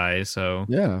Doom guy. So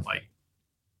yeah, like,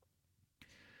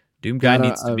 Doom guy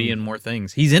needs to be in more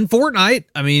things. He's in Fortnite.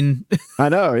 I mean, I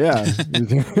know. Yeah.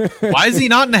 Why is he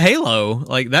not in Halo?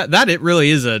 Like that it really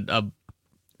is a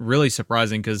really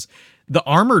surprising, because the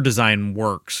armor design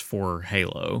works for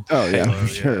Halo. Oh yeah, Halo, for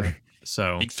sure.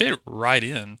 So he'd fit right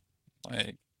in.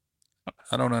 Like,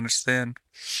 I don't understand.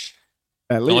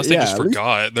 At least Unless they just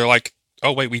forgot. They're like,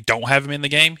 oh wait, we don't have him in the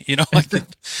game. Like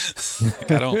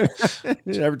I don't.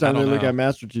 Every time they look at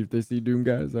Master Chief, they see Doom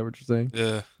guy. Is that what you're saying?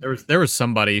 Yeah. There was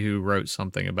somebody who wrote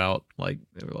something about, like,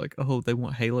 they were like, oh, they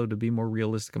want Halo to be more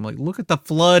realistic. I'm like, look at the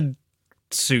flood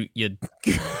suit, you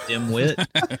dimwit.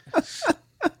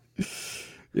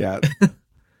 Yeah,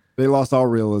 they lost all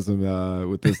realism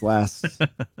with this last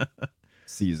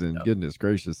season. Yep. Goodness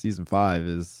gracious, season 5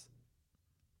 is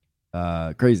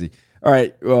crazy. All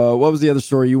right, what was the other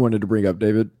story you wanted to bring up,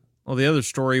 David? Well, the other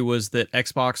story was that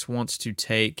Xbox wants to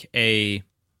take a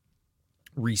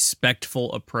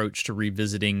respectful approach to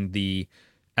revisiting the,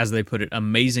 as they put it,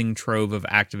 amazing trove of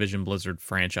Activision Blizzard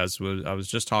franchise. I was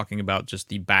just talking about just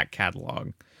the back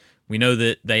catalog. We know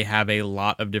that they have a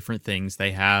lot of different things.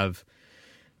 They have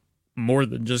more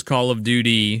than just Call of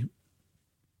Duty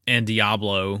and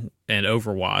Diablo and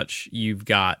Overwatch. You've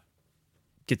got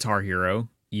Guitar Hero.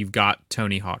 You've got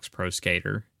Tony Hawk's Pro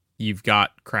Skater. You've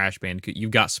got Crash Bandicoot.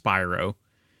 You've got Spyro.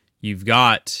 You've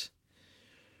got,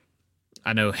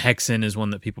 I know Hexen is one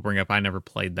that people bring up. I never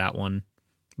played that one.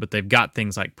 But they've got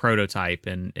things like Prototype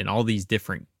and all these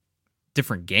different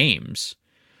games.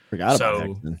 Forgot about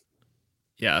Hexen.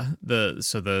 Yeah.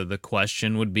 The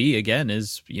question would be, again,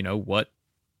 is,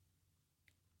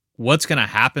 what's going to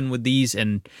happen with these.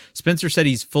 And Spencer said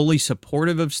he's fully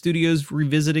supportive of studios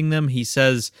revisiting them. He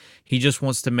says he just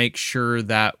wants to make sure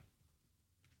that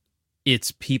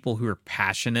it's people who are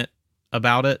passionate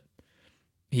about it.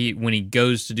 When he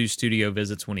goes to do studio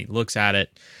visits, when he looks at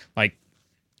it, like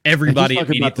everybody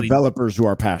talking about developers who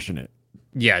are passionate.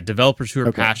 Yeah, developers who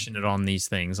are passionate on these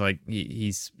things. Like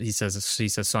he says,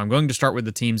 so I'm going to start with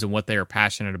the teams and what they are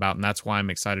passionate about, and that's why I'm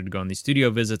excited to go on these studio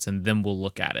visits, and then we'll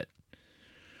look at it.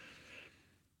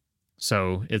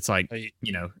 So it's like,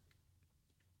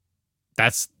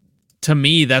 that's, to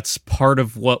me, that's part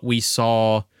of what we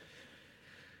saw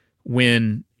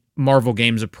when Marvel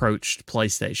Games approached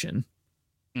PlayStation.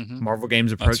 Mm-hmm. Marvel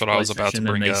Games approached PlayStation, I was about to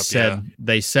bring up.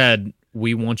 They said,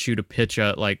 we want you to pitch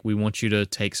we want you to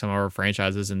take some of our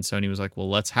franchises, and Sony was like, well,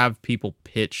 let's have people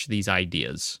pitch these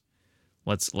ideas.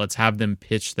 Let's have them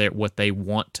pitch what they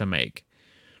want to make.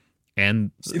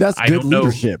 And see, that's good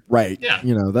leadership, right? Yeah.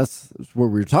 That's what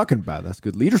we were talking about. That's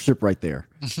good leadership right there.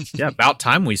 Yeah, about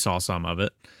time we saw some of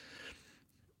it.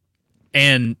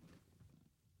 And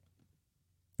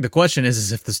the question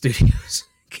is if the studios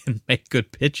can make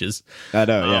good pitches. I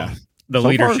know, yeah. The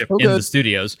leadership in the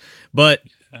studios. But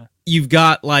you've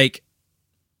got, like,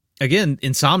 again,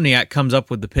 Insomniac comes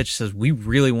up with the pitch, says, we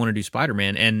really want to do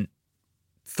Spider-Man. And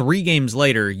 3 games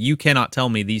later, you cannot tell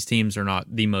me these teams are not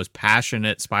the most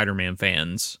passionate Spider-Man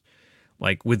fans,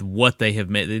 like, with what they have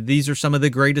made. These are some of the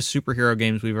greatest superhero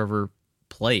games we've ever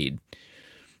played.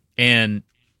 And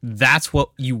that's what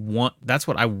you want. That's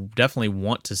what I definitely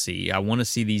want to see. I want to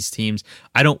see these teams.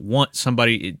 I don't want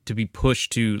somebody to be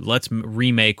pushed to let's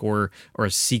remake or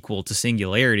a sequel to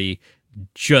Singularity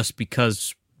just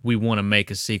because we want to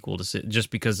make a sequel just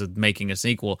because of making a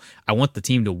sequel. I want the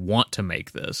team to want to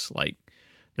make this. Like,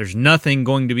 there's nothing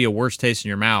going to be a worse taste in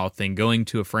your mouth than going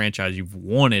to a franchise you've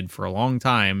wanted for a long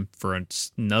time for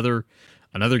another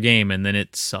game, and then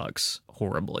it sucks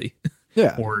horribly.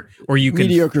 Yeah, or you can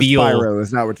mediocre feel Spyro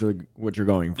is not what you're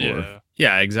going for.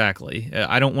 Yeah, exactly.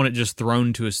 I don't want it just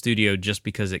thrown to a studio just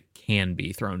because it can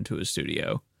be thrown to a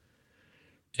studio.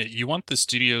 You want the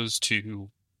studios to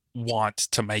want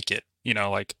to make it.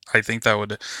 Like, I think that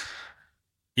would,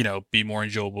 be more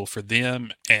enjoyable for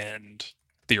them, and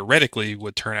theoretically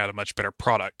would turn out a much better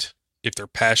product if they're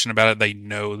passionate about it. They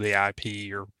know the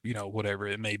IP or whatever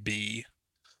it may be.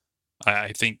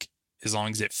 I think as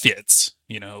long as it fits,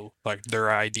 like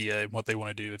their idea and what they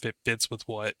want to do, if it fits with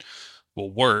what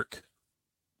will work,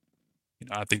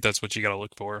 I think that's what you got to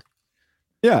look for.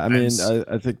 Yeah, I mean,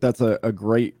 I think that's a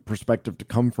great perspective to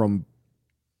come from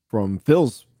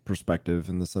Phil's perspective,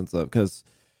 in the sense of, because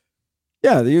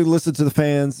you listen to the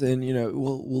fans and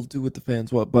we'll do what the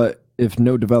fans want, but if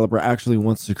no developer actually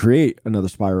wants to create another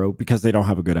Spyro because they don't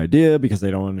have a good idea, because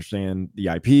they don't understand the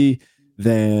IP,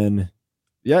 then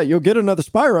you'll get another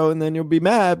Spyro and then you'll be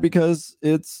mad because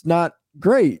it's not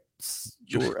great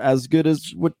or as good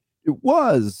as what it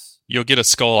was. You'll get a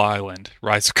Skull Island,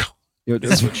 Rise of Skull.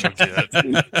 That's what you get.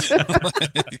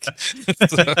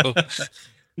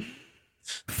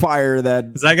 Fire that.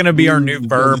 Is that going to be our new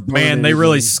verb? Man, they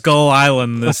really Skull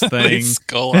Island this thing.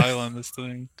 Skull Island this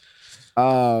thing.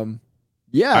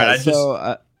 Yeah. Right, go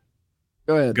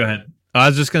ahead. Go ahead. I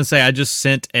was just going to say, I just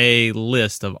sent a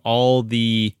list of all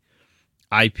the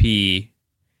IP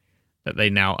that they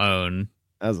now own.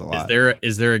 That's a lot.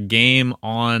 Is there a game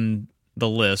on the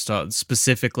list,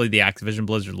 specifically the Activision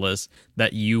Blizzard list,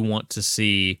 that you want to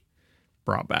see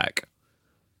brought back?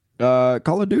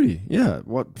 Call of Duty. Yeah.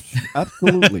 What?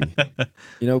 Absolutely.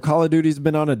 Call of Duty's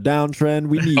been on a downtrend.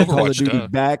 We need Call of Duty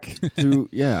back to,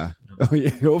 yeah. Oh, yeah.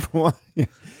 Overwatch.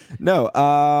 No.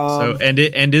 So,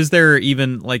 and is there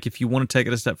even, like, if you want to take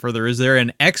it a step further, is there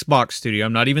an Xbox studio?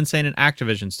 I'm not even saying an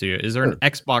Activision studio. Is there an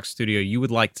Xbox studio you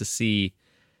would like to see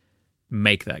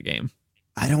make that game?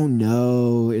 I don't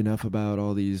know enough about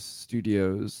all these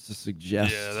studios to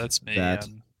suggest. Yeah, that's me. That.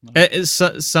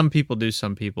 Some people do,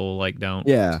 some people don't.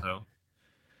 Yeah. So.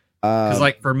 Because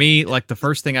like for me, like the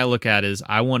first thing I look at is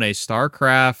I want a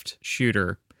StarCraft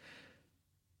shooter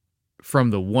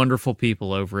from the wonderful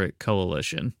people over at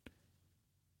Coalition,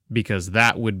 because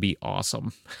that would be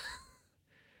awesome.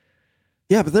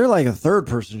 Yeah, but they're like a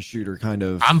third-person shooter kind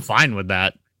of. I'm fine with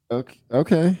that.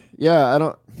 Okay. Yeah, I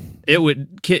don't. It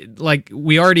would, like,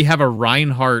 we already have a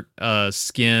Reinhardt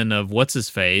skin of what's his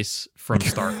face from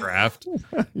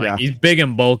StarCraft. Yeah, he's big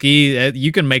and bulky.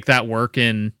 You can make that work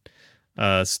in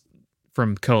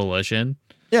from Coalition.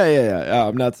 Yeah.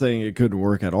 I'm not saying it couldn't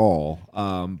work at all.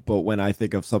 But when I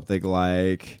think of something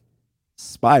like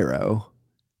Spyro,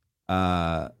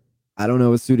 I don't know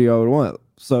what studio I would want.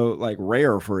 So, like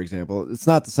Rare, for example, it's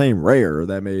not the same Rare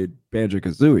that made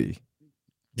Banjo-Kazooie.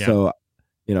 Yeah. So,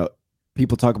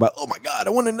 people talk about, oh my God, I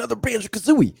want another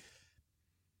Banjo-Kazooie.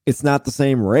 It's not the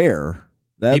same Rare.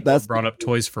 People That's brought up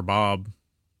Toys for Bob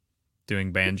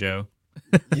doing Banjo.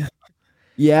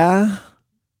 yeah,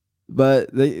 but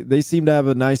they seem to have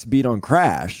a nice beat on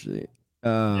Crash.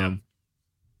 I'm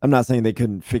not saying they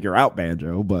couldn't figure out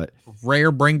Banjo, but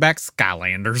Rare bring back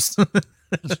Skylanders.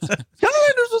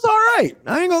 Skylanders was all right.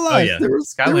 I ain't gonna lie. yeah. There was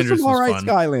some all right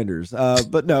Skylanders.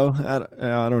 But no,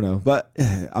 I don't know. But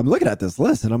I'm looking at this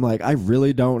list and I'm like, I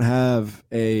really don't have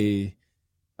a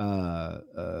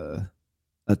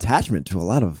attachment to a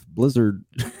lot of Blizzard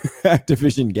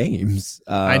Activision games.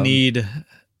 I need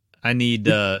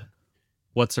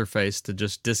what's her face to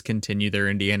just discontinue their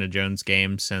Indiana Jones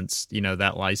game, since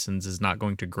that license is not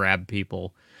going to grab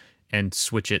people, and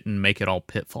switch it and make it all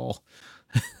Pitfall.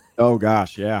 Oh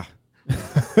gosh, yeah.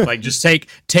 Like, just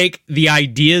take the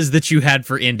ideas that you had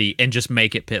for Indy and just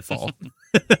make it Pitfall.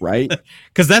 Right?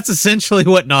 Because that's essentially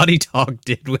what Naughty Dog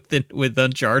did with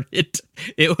Uncharted.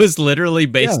 It was literally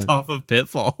based off of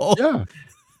Pitfall. Yeah.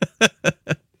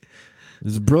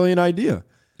 It's a brilliant idea.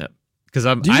 Because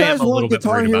I am a little bit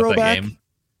worried about that game.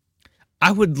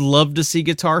 I would love to see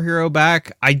Guitar Hero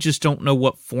back. I just don't know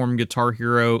what form Guitar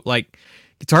Hero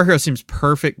seems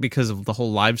perfect because of the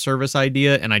whole live service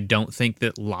idea, and I don't think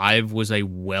that live was a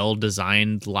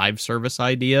well-designed live service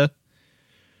idea.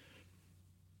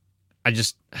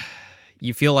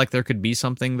 You feel like there could be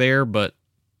something there, but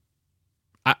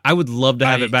I would love to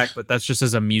have it back, but that's just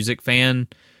as a music fan.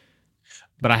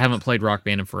 But I haven't played Rock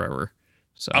Band in forever.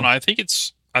 So I don't know.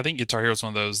 I think Guitar Hero is one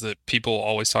of those that people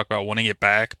always talk about wanting it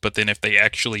back, but then if they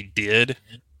actually did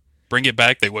bring it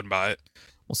back, they wouldn't buy it.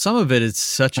 Well, some of it is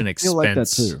such an expense. I feel like that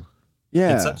too.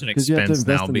 Yeah, it's such an expense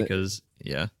now because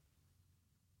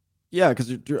because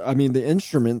the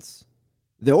instruments,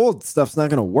 the old stuff's not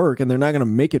going to work, and they're not going to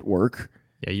make it work.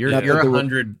 Yeah, you're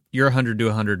 $100 to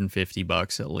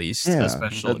 $150 at least,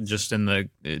 especially just in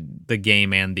the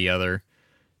game and the other,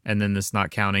 and then that's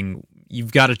not counting.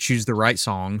 You've got to choose the right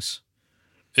songs.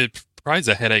 It provides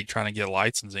a headache trying to get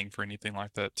licensing for anything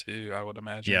like that too, I would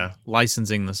imagine. Yeah,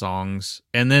 licensing the songs.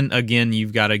 And then again,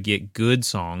 you've got to get good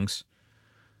songs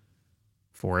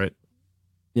for it.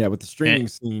 Yeah, with the streaming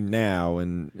scene now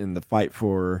and the fight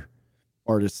for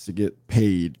artists to get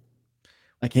paid,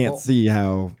 I can't see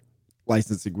how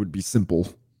licensing would be simple.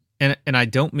 And I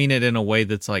don't mean it in a way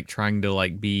that's like trying to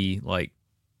like be like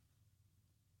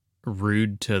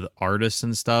rude to the artists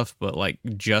and stuff, but like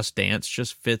Just Dance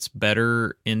just fits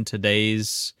better in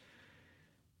today's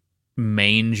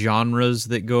main genres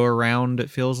that go around.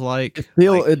 It feels like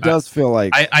it does feel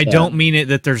like I don't mean it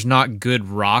that there's not good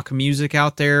rock music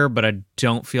out there, but I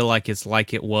don't feel like it's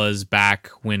like it was back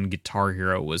when Guitar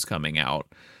Hero was coming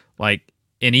out. Like,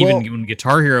 and even when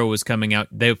Guitar Hero was coming out,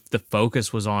 the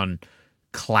focus was on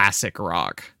classic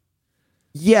rock.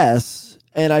 Yes.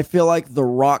 And I feel like the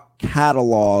rock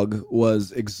catalog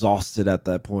was exhausted at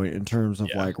that point in terms of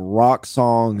like rock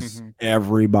songs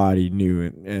everybody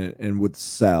knew and would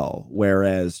sell,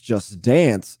 whereas Just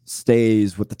Dance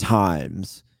stays with the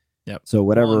times. Yep. So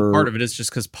whatever. Well, part of it is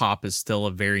just because pop is still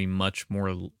a very much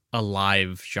more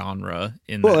alive genre.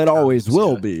 It always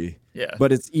will be. Yeah.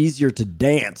 But it's easier to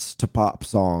dance to pop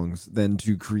songs than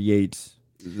to create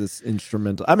this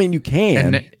instrumental. I mean, you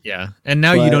can. And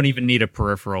now you don't even need a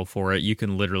peripheral for it. You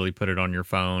can literally put it on your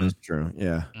phone. That's true.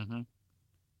 Yeah.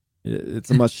 It's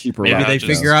a much cheaper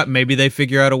maybe they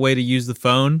figure out a way to use the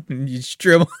phone and you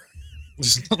strum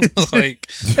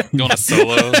like going a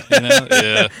solo,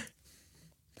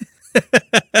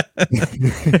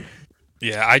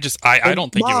 Yeah, I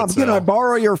don't think Mom, can I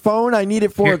borrow your phone? I need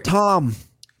it for Tom.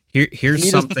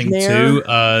 Here's something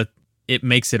too. It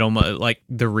makes it almost like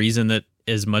the reason that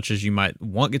as much as you might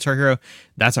want Guitar Hero,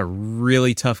 that's a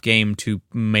really tough game to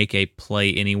make a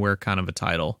play anywhere kind of a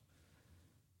title.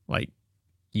 Like,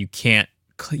 you can't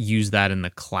use that in the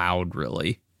cloud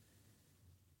really.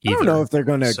 Either. I don't know if they're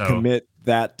going to commit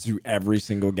that to every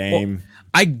single game. Well,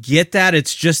 I get that.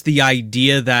 It's just the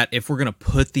idea that if we're going to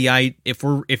put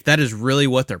if that is really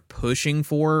what they're pushing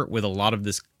for with a lot of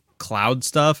this cloud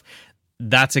stuff,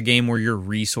 that's a game where your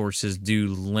resources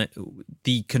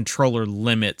the controller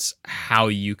limits how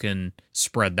you can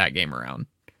spread that game around.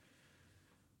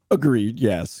 Agreed.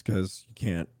 Yes, because you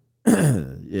can't.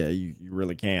 You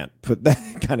really can't put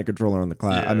that kind of controller on the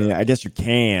cloud. I mean, I guess you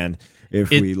can if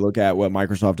we look at what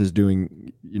Microsoft is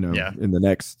doing. In the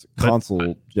next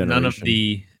console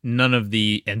generation. None of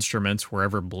the instruments were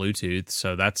ever Bluetooth,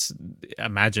 so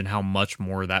imagine how much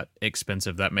more that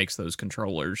expensive that makes those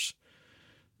controllers.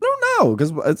 I don't know,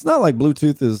 because it's not like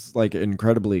Bluetooth is like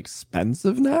incredibly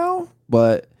expensive now,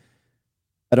 but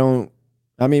I don't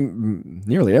I mean,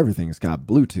 nearly everything's got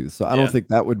Bluetooth, so I don't think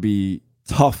that would be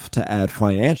tough to add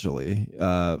financially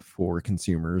for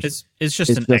consumers. It's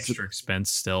just an extra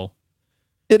expense still.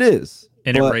 It is.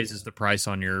 And it raises the price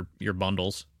on your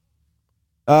bundles.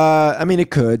 I mean, it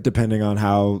could, depending on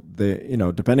how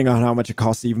depending on how much it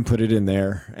costs to even put it in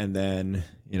there, and then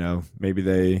maybe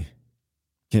they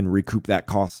can recoup that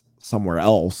cost somewhere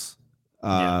else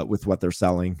with what they're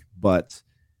selling. But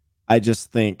I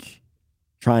just think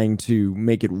trying to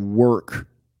make it work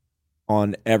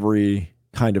on every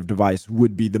kind of device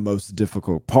would be the most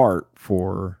difficult part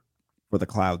for the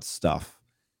cloud stuff.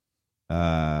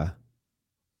 That's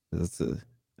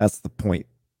the point,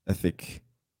 I think.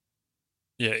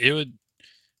 Yeah, it'd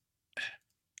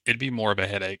be more of a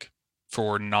headache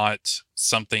for not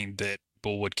something that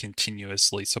people would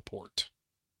continuously support.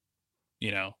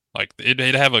 Like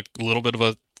it'd have a little bit of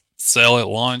a sell at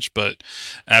launch, but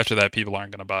after that, people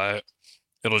aren't going to buy it.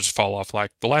 It'll just fall off like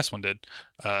the last one did.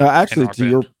 Actually,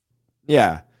 to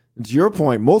your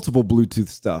point, multiple Bluetooth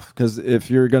stuff. Because if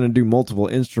you're going to do multiple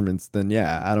instruments, then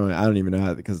I don't even know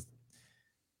how, because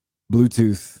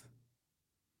Bluetooth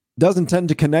doesn't tend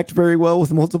to connect very well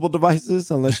with multiple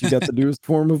devices unless you got the newest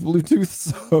form of Bluetooth.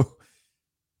 So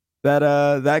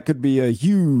that could be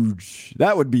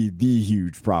that would be the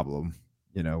huge problem.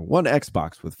 One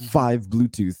Xbox with 5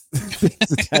 Bluetooth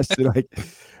things attached to, like,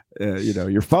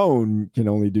 your phone can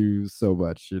only do so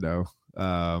much, So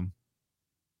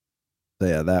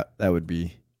that would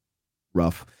be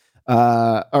rough.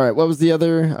 All right. What was the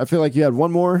other? I feel like you had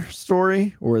one more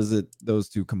story, or is it those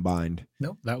two combined?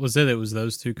 Nope, that was it. It was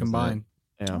those two combined.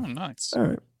 Yeah. Oh, nice. All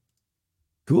right.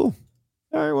 Cool.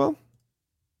 All right. Well,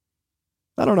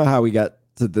 I don't know how we got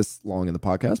to this long in the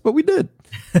podcast, but we did.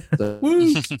 So,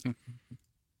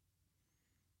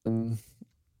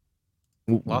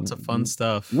 lots of fun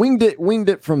stuff. Winged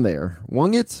it from there.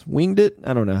 Winged it.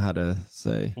 I don't know how to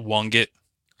say. Wung it.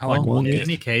 I like wung it. In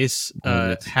any case,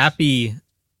 happy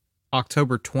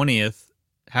October 20th.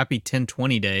 Happy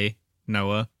 10/20 day,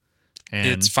 Noah. And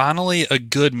it's finally a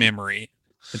good memory.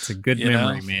 It's a good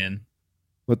memory, man.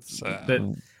 What's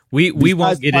we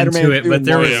won't get into it, but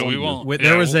there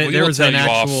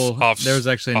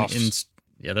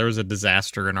was a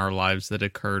disaster in our lives that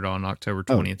occurred on October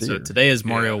 20th. So today is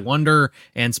Mario Wonder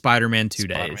and Spider-Man 2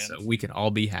 days, so we can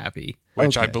all be happy.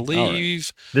 Which I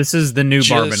believe this is the new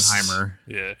Barbenheimer.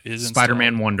 Yeah,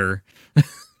 Spider-Man Wonder.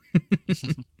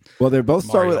 Well, they both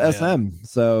start with SM,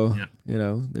 so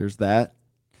there's that.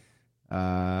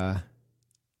 I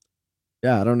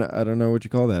don't know what you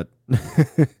call that.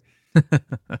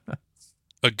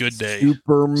 A good day.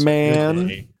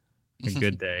 Superman. A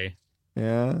good day.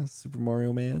 Yeah, Super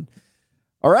Mario Man.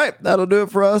 All right, that'll do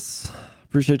it for us.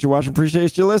 Appreciate you watching.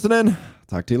 Appreciate you listening.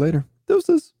 Talk to you later.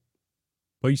 Deuces.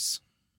 Peace.